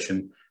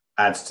duplication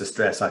adds to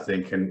stress, I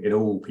think, in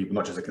all people,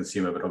 not just a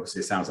consumer, but obviously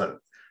it sounds like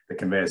the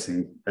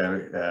conveyancing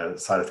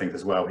side of things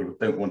as well. People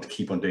don't want to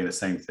keep on doing the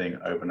same thing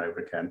over and over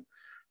again.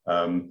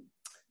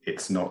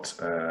 It's not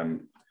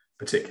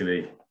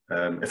particularly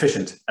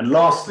efficient. And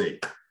lastly,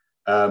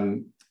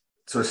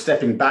 sort of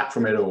stepping back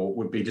from it all,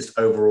 would be just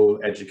overall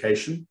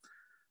education.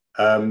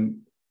 I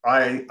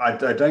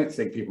don't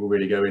think people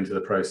really go into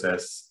the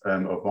process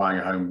of buying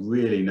a home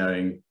really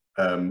knowing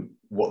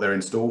what they're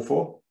in store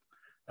for.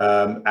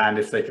 And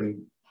if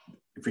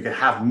we can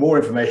have more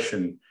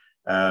information,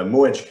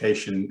 more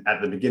education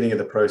at the beginning of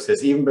the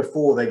process, even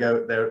before they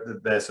go,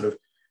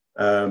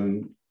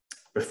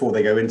 before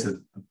they go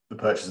into the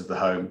purchase of the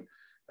home,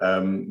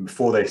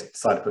 before they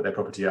decide to put their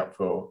property up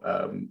for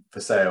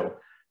sale,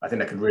 I think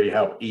that can really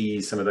help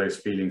ease some of those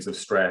feelings of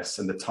stress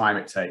and the time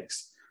it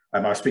takes. I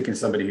was speaking to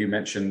somebody who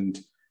mentioned,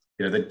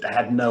 you know, they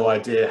had no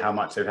idea how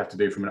much they'd have to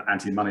do from an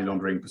anti-money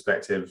laundering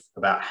perspective,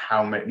 about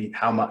how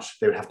much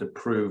they would have to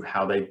prove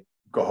how they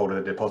got hold of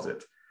the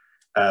deposit,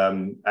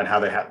 and how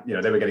they had, you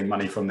know, they were getting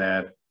money from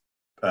their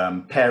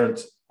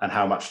parent, and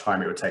how much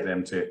time it would take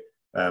them to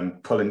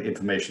pull in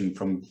information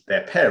from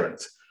their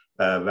parent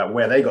about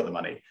where they got the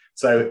money.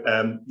 So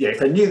yeah, if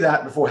they knew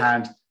that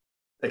beforehand,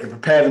 they could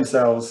prepare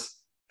themselves.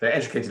 They're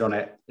educated on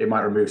it, it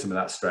might remove some of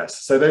that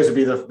stress. So those would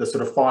be the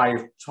sort of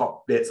 5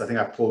 top bits I think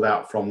I've pulled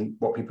out from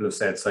what people have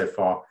said so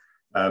far.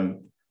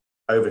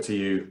 Over to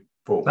you,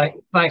 Paul.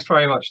 Thanks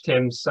very much,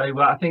 Tim. So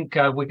I think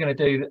we're going to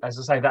do, as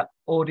I say, that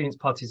audience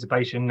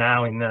participation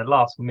now in the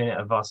last minute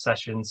of our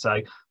session.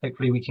 So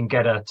hopefully we can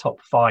get a top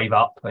 5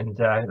 up, and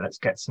let's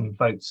get some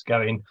votes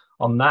going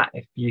on that,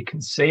 if you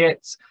can see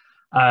it.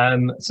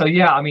 So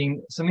yeah, I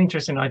mean, some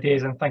interesting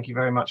ideas, and thank you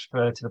very much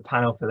to the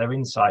panel for their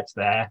insights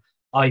there.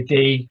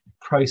 ID,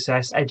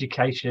 process,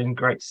 education,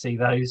 great to see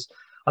those.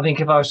 I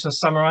think if I was just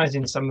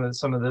summarising some of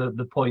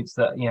the points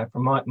that, you know,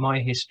 from my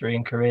history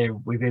and career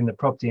within the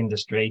property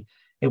industry,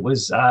 it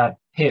was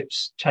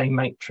HIPs, chain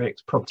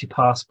matrix, property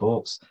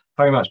passports,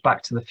 very much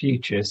back to the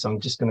future. So I'm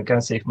just going to go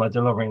and see if my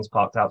DeLorean's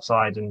parked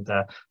outside and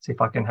see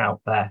if I can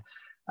help there.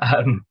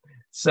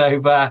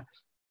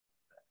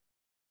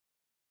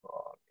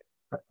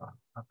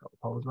 I've got the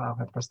poll as well.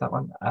 I've pressed that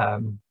one.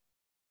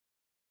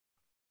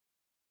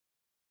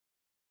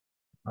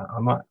 I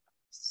might.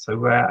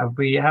 So have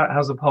we?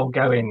 How's the poll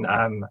going?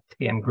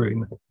 TM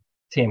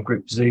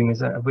Group Zoom.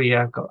 Is it? Have we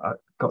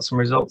got some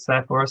results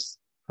there for us?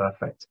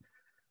 Perfect.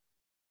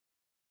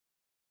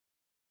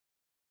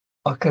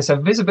 Okay, so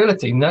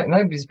visibility. No,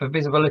 nobody's for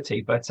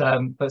visibility, but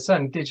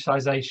certainly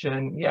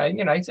digitization. Yeah,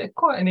 you know, it's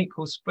quite an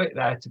equal split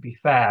there, to be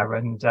fair.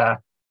 And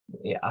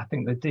yeah, I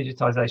think the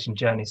digitization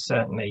journey is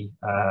certainly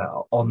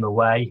on the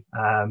way,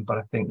 but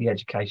I think the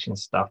education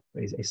stuff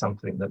is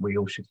something that we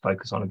all should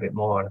focus on a bit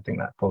more, and I think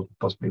that's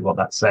possibly what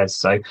that says.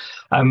 So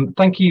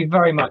thank you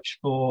very much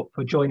for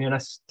joining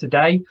us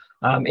today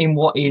in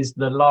what is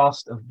the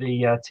last of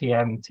the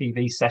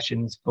tmtv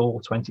sessions for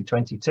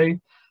 2022.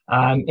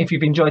 If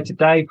you've enjoyed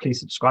today, please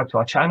subscribe to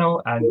our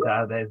channel, and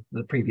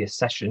the previous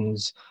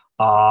sessions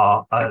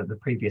are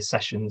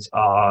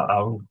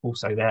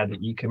also there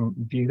that you can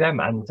view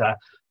them. And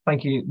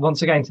thank you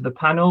once again to the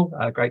panel.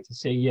 Great to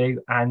see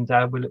you, and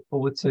we look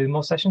forward to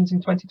more sessions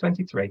in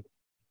 2023.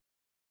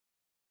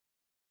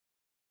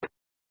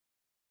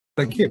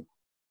 Thank you.